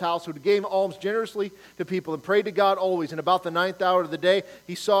all his household, who gave alms generously to people and prayed to God always. And about the 9th hour of the day,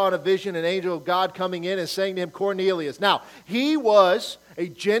 he saw in a vision an angel of God coming in and saying to him, Cornelius. Now, he was A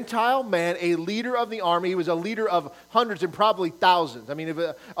Gentile man, a leader of the army. He was a leader of hundreds and probably thousands. I mean,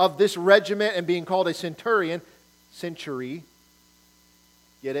 of this regiment, and being called a centurion. Century.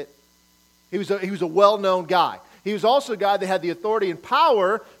 Get it? He was a well-known guy. He was also a guy that had the authority and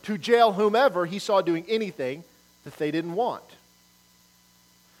power to jail whomever he saw doing anything that they didn't want.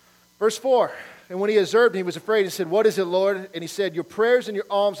 Verse 4, and when he observed him, he was afraid and said, "What is it, Lord?" And he said, "Your prayers and your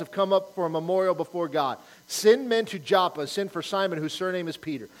alms have come up for a memorial before God. Send men to Joppa, send for Simon, whose surname is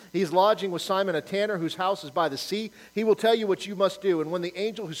Peter. He is lodging with Simon, a tanner, whose house is by the sea. He will tell you what you must do." And when the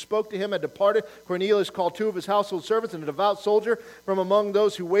angel who spoke to him had departed, Cornelius called 2 of his household servants and a devout soldier from among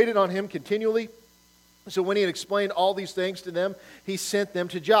those who waited on him continually. So when he had explained all these things to them, he sent them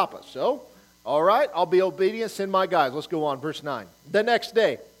to Joppa. So, all right, I'll be obedient, send my guys. Let's go on, verse 9. The next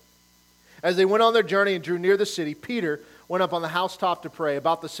day, as they went on their journey and drew near the city, Peter went up on the housetop to pray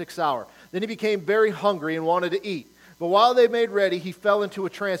about the 6th hour. Then he became very hungry and wanted to eat. But while they made ready, he fell into a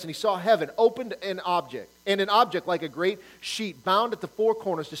trance, and he saw heaven opened, an object like a great sheet bound at the 4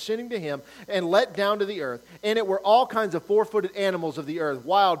 corners, descending to him and let down to the earth. And it were all kinds of 4-footed animals of the earth,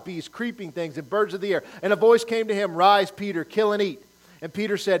 wild beasts, creeping things, and birds of the air. And a voice came to him, "Rise, Peter, kill and eat." And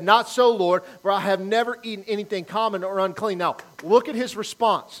Peter said, "Not so, Lord, for I have never eaten anything common or unclean." Now, look at his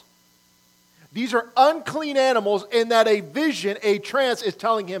response. These are unclean animals, in that a vision, a trance, is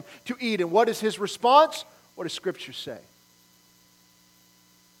telling him to eat. And what is his response? What does Scripture say?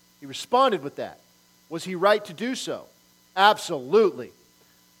 He responded with that. Was he right to do so? Absolutely.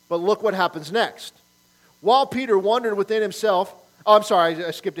 But look what happens next. While Peter wondered within himself,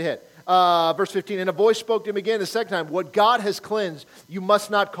 I skipped ahead. Verse 15, and a voice spoke to him again the second time, "What God has cleansed, you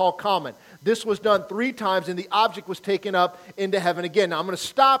must not call common." This was done 3 times, and the object was taken up into heaven again. Now I'm going to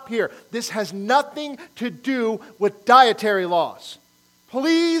stop here. This has nothing to do with dietary laws.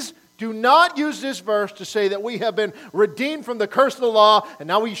 Please do not use this verse to say that we have been redeemed from the curse of the law, and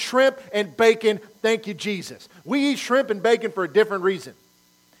now we eat shrimp and bacon. Thank you, Jesus. We eat shrimp and bacon for a different reason.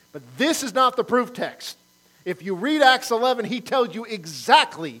 But this is not the proof text. If you read Acts 11, he tells you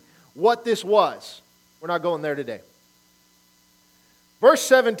exactly what this was. We're not going there today. Verse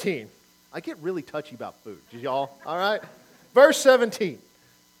 17. I get really touchy about food. Y'all? All right? Verse 17.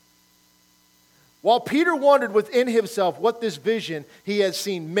 While Peter wondered within himself what this vision he had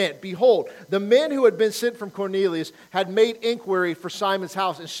seen meant, behold, the men who had been sent from Cornelius had made inquiry for Simon's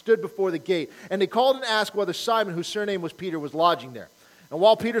house and stood before the gate. And they called and asked whether Simon, whose surname was Peter, was lodging there. And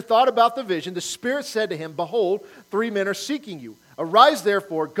while Peter thought about the vision, the Spirit said to him, "Behold, 3 men are seeking you. Arise,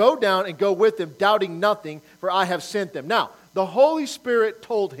 therefore, go down and go with them, doubting nothing, for I have sent them." Now, the Holy Spirit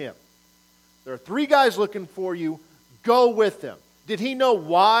told him, there are 3 guys looking for you. Go with them. Did he know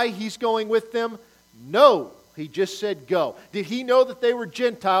why he's going with them? No. He just said go. Did he know that they were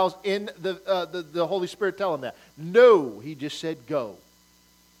Gentiles in the Holy Spirit tell him that? No. He just said go.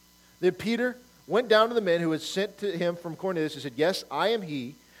 Then Peter went down to the men who had sent to him from Cornelius and said, "Yes, I am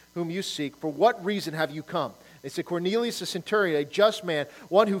he whom you seek. For what reason have you come?" They said, "Cornelius, a centurion, a just man,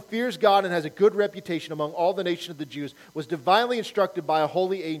 one who fears God and has a good reputation among all the nation of the Jews, was divinely instructed by a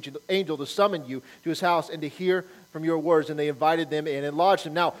holy angel to summon you to his house and to hear from your words." And they invited them in and lodged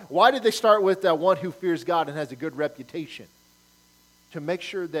them. Now, why did they start with one who fears God and has a good reputation? To make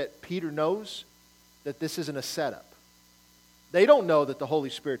sure that Peter knows that this isn't a setup. They don't know that the Holy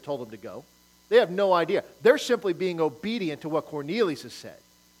Spirit told them to go. They have no idea. They're simply being obedient to what Cornelius has said.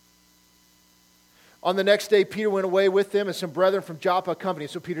 On the next day, Peter went away with them, and some brethren from Joppa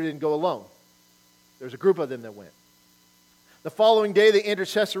accompanied, so Peter didn't go alone. There's a group of them that went. The following day, they entered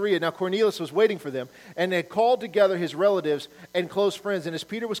Caesarea. Now Cornelius was waiting for them, and they had called together his relatives and close friends. And as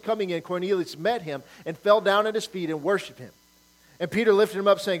Peter was coming in, Cornelius met him and fell down at his feet and worshipped him. And Peter lifted him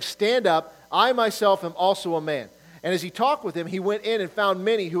up, saying, "Stand up, I myself am also a man." And as he talked with him, he went in and found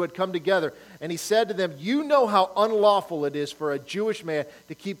many who had come together. And he said to them, "You know how unlawful it is for a Jewish man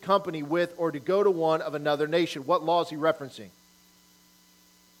to keep company with or to go to one of another nation." What law is he referencing?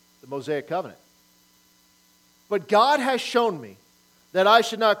 The Mosaic covenant. "But God has shown me that I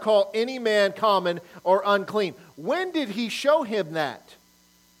should not call any man common or unclean." When did he show him that?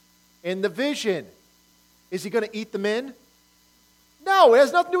 In the vision. Is he going to eat the men? No, it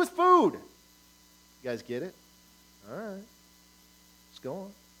has nothing to do with food. You guys get it? All right. Let's go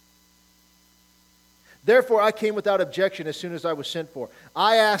on. "Therefore I came without objection as soon as I was sent for.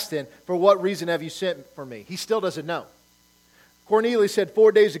 I asked then, 'For what reason have you sent for me?'" He still doesn't know. Cornelius said,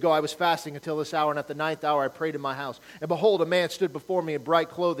 4 days ago I was fasting until this hour, and at the 9th hour I prayed in my house. And behold, a man stood before me in bright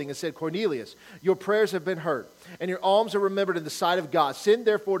clothing and said, Cornelius, your prayers have been heard, and your alms are remembered in the sight of God. Send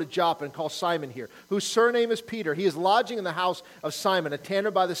therefore to Joppa and call Simon here, whose surname is Peter. He is lodging in the house of Simon, a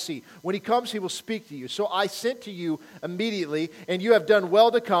tanner by the sea. When he comes, he will speak to you. So I sent to you immediately, and you have done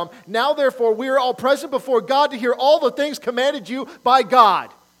well to come. Now therefore we are all present before God to hear all the things commanded you by God.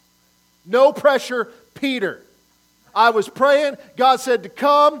 No pressure, Peter. I was praying. God said to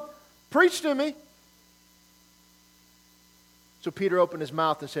come, preach to me. So Peter opened his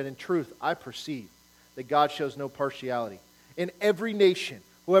mouth and said, in truth, I perceive that God shows no partiality. In every nation,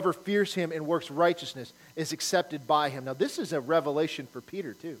 whoever fears him and works righteousness is accepted by him. Now this is a revelation for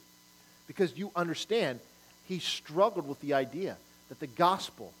Peter too. Because you understand, he struggled with the idea that the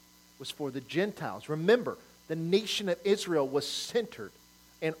gospel was for the Gentiles. Remember, the nation of Israel was centered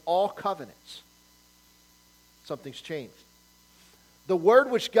in all covenants. Something's changed. The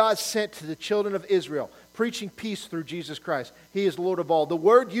word which God sent to the children of Israel, preaching peace through Jesus Christ. He is Lord of all. The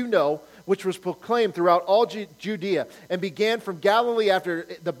word you know, which was proclaimed throughout all Judea and began from Galilee after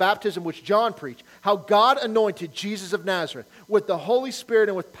the baptism which John preached, how God anointed Jesus of Nazareth with the Holy Spirit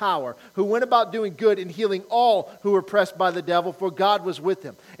and with power, who went about doing good and healing all who were oppressed by the devil, for God was with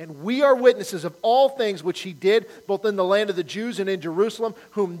him. And we are witnesses of all things which he did, both in the land of the Jews and in Jerusalem,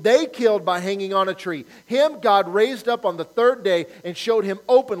 whom they killed by hanging on a tree. Him God raised up on the third day and showed him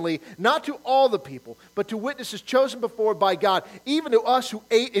openly, not to all the people, but to witnesses chosen before by God, even to us who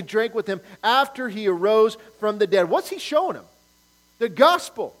ate and drank with him after he arose from the dead. What's he showing him? The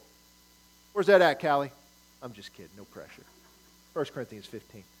gospel. Where's that at, Callie? I'm just kidding, no pressure. 1 Corinthians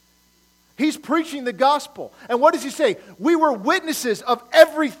 15. He's preaching the gospel. And what does he say? We were witnesses of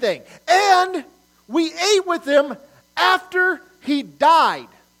everything. And we ate with him after he died.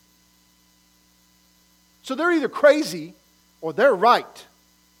 So they're either crazy or they're right.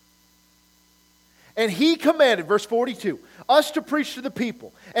 And he commanded, verse 42, us to preach to the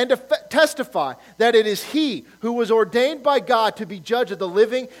people and to testify that it is he who was ordained by God to be judge of the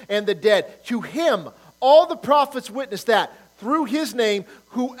living and the dead. To him, all the prophets witness that through his name,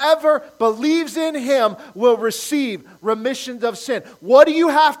 whoever believes in him will receive remission of sin. What do you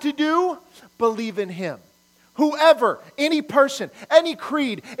have to do? Believe in him. Whoever, any person, any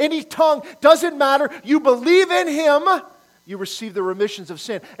creed, any tongue, doesn't matter. You believe in him, you receive the remissions of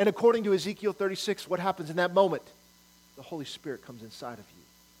sin. And according to Ezekiel 36, what happens in that moment? The Holy Spirit comes inside of you.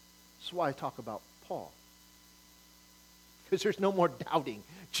 That's why I talk about Paul. Because there's no more doubting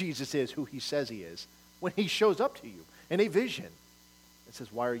Jesus is who he says he is when he shows up to you in a vision and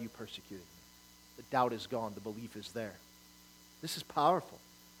says, why are you persecuting me? The doubt is gone. The belief is there. This is powerful.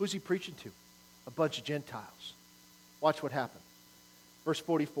 Who's he preaching to? A bunch of Gentiles. Watch what happened. Verse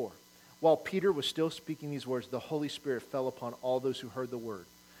 44. While Peter was still speaking these words, the Holy Spirit fell upon all those who heard the word.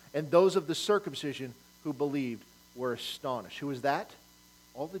 And those of the circumcision who believed were astonished. Who was that?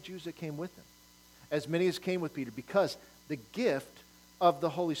 All the Jews that came with him. As many as came with Peter, because the gift of the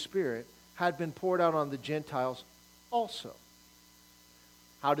Holy Spirit had been poured out on the Gentiles also.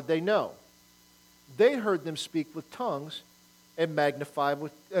 How did they know? They heard them speak with tongues and magnify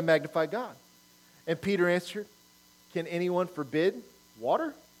God. And Peter answered, can anyone forbid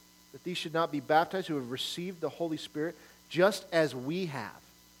water, that these should not be baptized who have received the Holy Spirit, just as we have?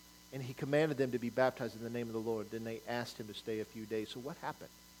 And he commanded them to be baptized in the name of the Lord. Then they asked him to stay a few days. So what happened?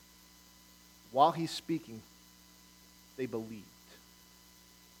 While he's speaking, they believed.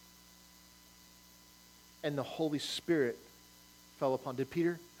 And the Holy Spirit fell upon. Did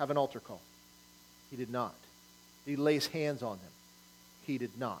Peter have an altar call? He did not. Did he lay his hands on them? He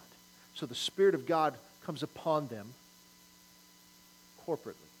did not. So the Spirit of God comes upon them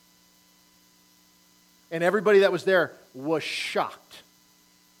corporately. And everybody that was there was shocked.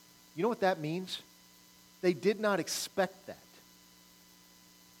 You know what that means? They did not expect that.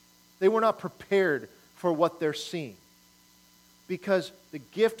 They were not prepared for what they're seeing. Because the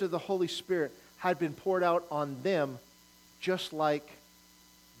gift of the Holy Spirit had been poured out on them just like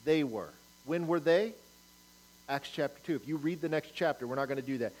they were. When were they? Acts chapter 2. If you read the next chapter, we're not going to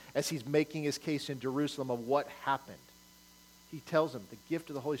do that. As he's making his case in Jerusalem of what happened. He tells them the gift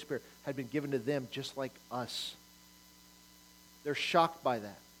of the Holy Spirit had been given to them just like us. They're shocked by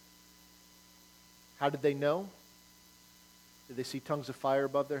that. How did they know? Did they see tongues of fire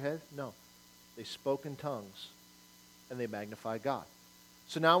above their head? No. They spoke in tongues and they magnified God.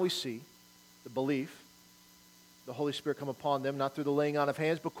 So now we see the belief, the Holy Spirit come upon them, not through the laying on of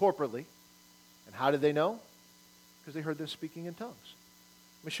hands, but corporately. And how did they know? Because they heard them speaking in tongues.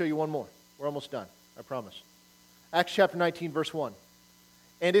 Let me show you one more. We're almost done, I promise. Acts chapter 19, verse 1.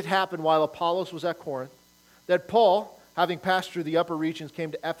 And it happened while Apollos was at Corinth that Paul, having passed through the upper regions,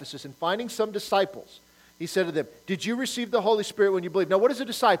 came to Ephesus, and finding some disciples, he said to them, "Did you receive the Holy Spirit when you believed?" Now, what is a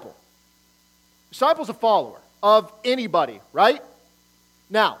disciple? Disciple's a follower of anybody, right?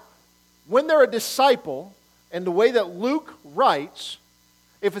 Now, when they're a disciple, and the way that Luke writes,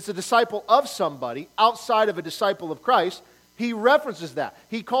 if it's a disciple of somebody outside of a disciple of Christ, he references that.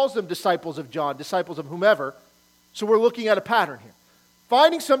 He calls them disciples of John, disciples of whomever. So we're looking at a pattern here.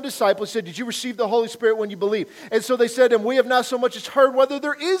 Finding some disciples, said, "Did you receive the Holy Spirit when you believed?" And so they said to him, "We have not so much as heard whether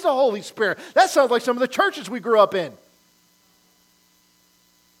there is a Holy Spirit." That sounds like some of the churches we grew up in.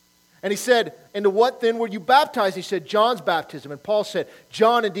 And he said, "Into what then were you baptized?" He said, "John's baptism." And Paul said,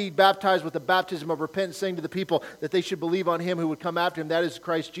 "John indeed baptized with the baptism of repentance, saying to the people that they should believe on him who would come after him, that is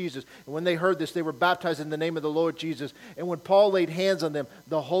Christ Jesus." And when they heard this, they were baptized in the name of the Lord Jesus. And when Paul laid hands on them,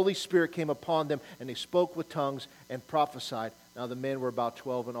 the Holy Spirit came upon them, and they spoke with tongues and prophesied. Now the men were about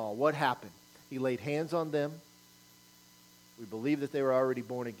 12 in all. What happened? He laid hands on them. We believe that they were already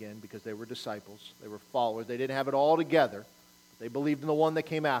born again because they were disciples. They were followers. They didn't have it all together. They believed in the one that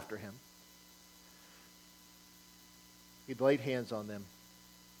came after him. He laid hands on them.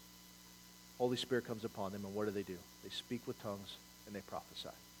 Holy Spirit comes upon them, and what do? They speak with tongues, and they prophesy.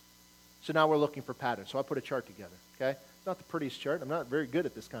 So now we're looking for patterns. So I put a chart together, okay? It's not the prettiest chart. I'm not very good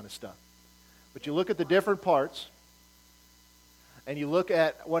at this kind of stuff. But you look at the different parts, and you look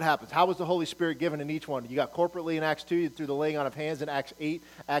at what happens. How was the Holy Spirit given in each one? You got corporately in Acts 2, through the laying on of hands in Acts 8,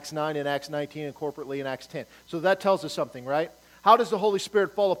 Acts 9, and Acts 19, and corporately in Acts 10. So that tells us something, right? How does the Holy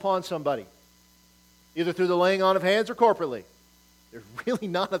Spirit fall upon somebody? Either through the laying on of hands or corporately. There's really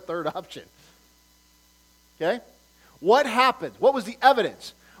not a third option. Okay? What happened? What was the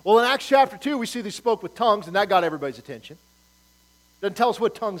evidence? Well, in Acts chapter 2, we see they spoke with tongues, and that got everybody's attention. Doesn't tell us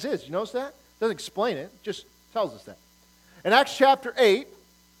what tongues is. You notice that? Doesn't explain it. Just tells us that. In Acts chapter 8,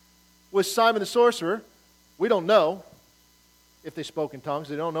 with Simon the sorcerer, we don't know if they spoke in tongues.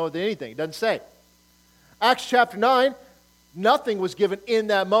 They don't know anything. It doesn't say. Acts chapter 9, nothing was given in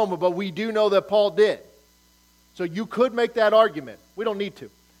that moment, but we do know that Paul did. So you could make that argument. We don't need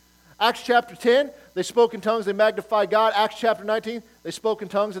to. Acts chapter 10, they spoke in tongues, they magnified God. Acts chapter 19, they spoke in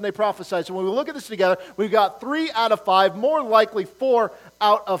tongues and they prophesied. So when we look at this together, we've got 3 out of 5, more likely 4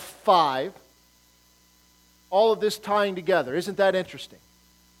 out of 5. All of this tying together. Isn't that interesting?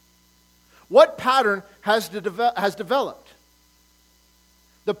 What pattern has developed?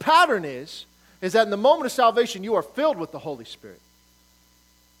 The pattern is that in the moment of salvation, you are filled with the Holy Spirit.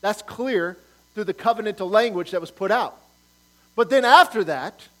 That's clear through the covenantal language that was put out. But then after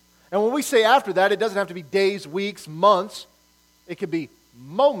that, and when we say after that, it doesn't have to be days, weeks, months. It could be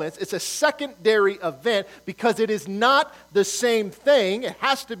moments. It's a secondary event because it is not the same thing. It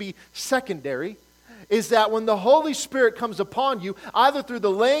has to be secondary. Is that when the Holy Spirit comes upon you, either through the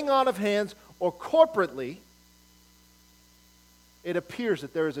laying on of hands or corporately, it appears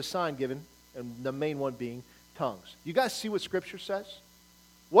that there is a sign given, and the main one being tongues. You guys see what Scripture says?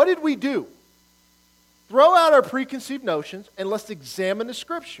 What did we do? Throw out our preconceived notions and let's examine the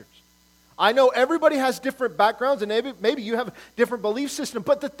Scriptures. I know everybody has different backgrounds and maybe you have a different belief system,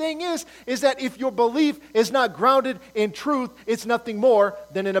 but the thing is that if your belief is not grounded in truth, it's nothing more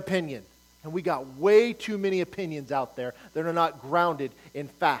than an opinion. And we got way too many opinions out there that are not grounded in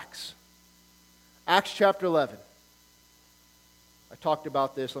facts. Acts chapter 11. I talked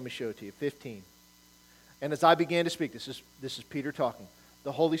about this. Let me show it to you. 15. And as I began to speak, this is Peter talking.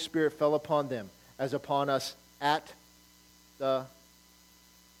 The Holy Spirit fell upon them as upon us at the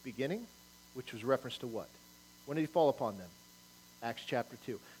beginning, which was reference to what? When did he fall upon them? Acts chapter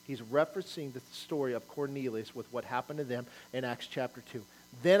 2. He's referencing the story of Cornelius with what happened to them in Acts chapter 2.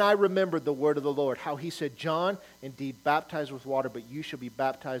 Then I remembered the word of the Lord, how he said, John indeed baptized with water, but you shall be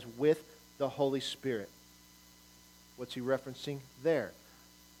baptized with the Holy Spirit. What's he referencing there?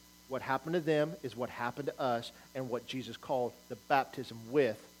 What happened to them is what happened to us and what Jesus called the baptism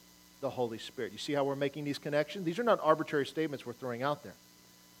with the Holy Spirit. You see how we're making these connections? These are not arbitrary statements we're throwing out there.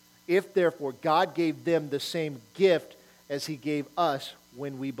 If therefore God gave them the same gift as he gave us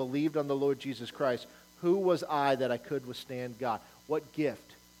when we believed on the Lord Jesus Christ, who was I that I could withstand God? What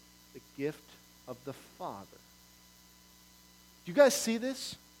gift? The gift of the Father. Do you guys see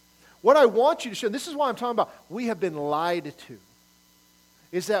this? What I want you to show, and this is why I'm talking about we have been lied to,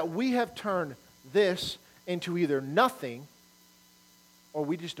 is that we have turned this into either nothing or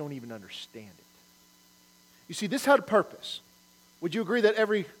we just don't even understand it. You see, this had a purpose. Would you agree that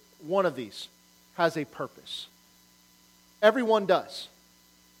every one of these has a purpose? Everyone does.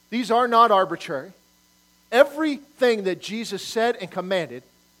 These are not arbitrary. Everything that Jesus said and commanded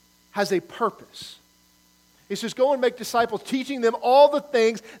has a purpose. He says, go and make disciples, teaching them all the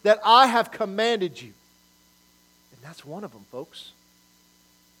things that I have commanded you. And that's one of them, folks.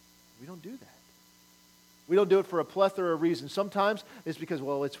 We don't do that. We don't do it for a plethora of reasons. Sometimes it's because,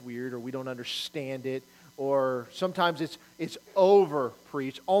 well, it's weird, or we don't understand it, or sometimes it's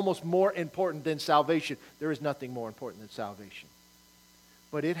over-preached, almost more important than salvation. There is nothing more important than salvation.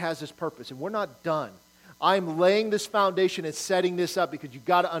 But it has this purpose, and we're not done. I'm laying this foundation and setting this up because you've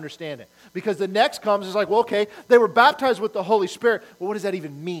got to understand it. Because the next comes is like, well, okay, they were baptized with the Holy Spirit. Well, what does that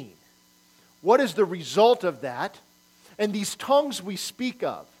even mean? What is the result of that? And these tongues we speak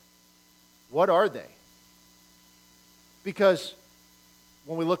of, what are they? Because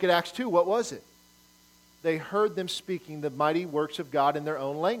when we look at Acts 2, what was it? They heard them speaking the mighty works of God in their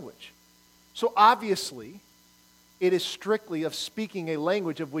own language. So obviously, it is strictly of speaking a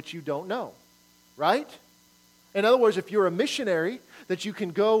language of which you don't know, right? In other words, if you're a missionary, that you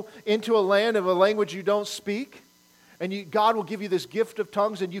can go into a land of a language you don't speak, and God will give you this gift of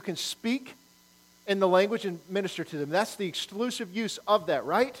tongues, and you can speak in the language and minister to them. That's the exclusive use of that,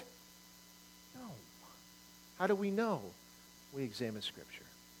 right? No. How do we know? We examine Scripture.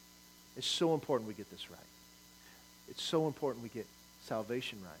 It's so important we get this right. It's so important we get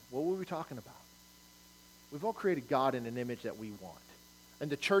salvation right. What were we talking about? We've all created God in an image that we want. And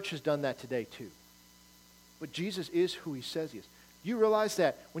the church has done that today too. But Jesus is who He says He is. You realize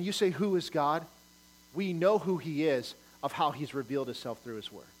that when you say who is God, we know who He is of how He's revealed Himself through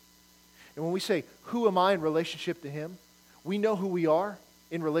His Word. And when we say, who am I in relationship to Him? We know who we are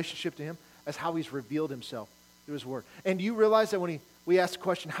in relationship to Him as how He's revealed Himself through His Word. And do you realize that when we ask the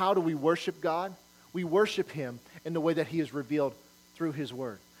question, how do we worship God? We worship Him in the way that He is revealed through His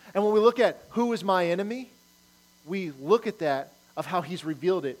Word. And when we look at who is my enemy, we look at that of how He's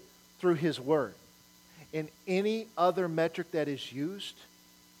revealed it through His Word. And any other metric that is used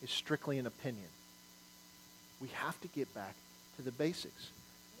is strictly an opinion. We have to get back to the basics.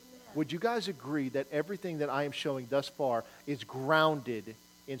 Would you guys agree that everything that I am showing thus far is grounded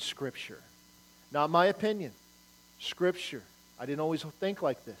in Scripture? Not my opinion. Scripture. I didn't always think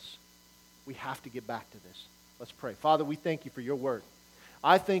like this. We have to get back to this. Let's pray. Father, we thank You for Your Word.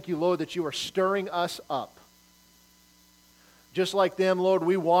 I thank You, Lord, that You are stirring us up. Just like them, Lord,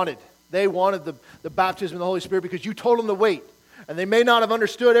 they wanted the baptism of the Holy Spirit because You told them to wait. And they may not have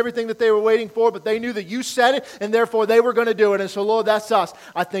understood everything that they were waiting for, but they knew that You said it, and therefore they were going to do it. And so, Lord, that's us.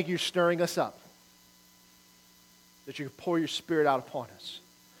 I think You're stirring us up. That You pour Your Spirit out upon us.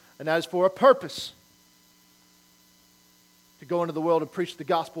 And that is for a purpose. To go into the world and preach the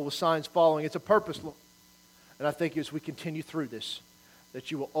gospel with signs following. It's a purpose, Lord. And I thank You as we continue through this, that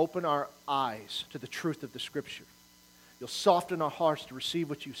You will open our eyes to the truth of the Scripture. You'll soften our hearts to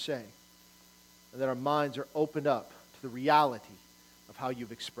receive what You say. And that our minds are opened up to the reality of how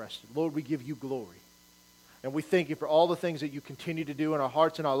You've expressed it. Lord, we give You glory. And we thank You for all the things that You continue to do in our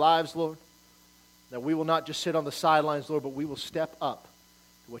hearts and our lives, Lord. That we will not just sit on the sidelines, Lord, but we will step up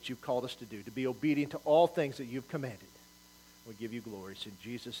to what You've called us to do, to be obedient to all things that You've commanded. We give You glory. It's in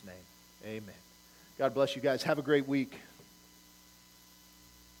Jesus' name. Amen. God bless you guys. Have a great week.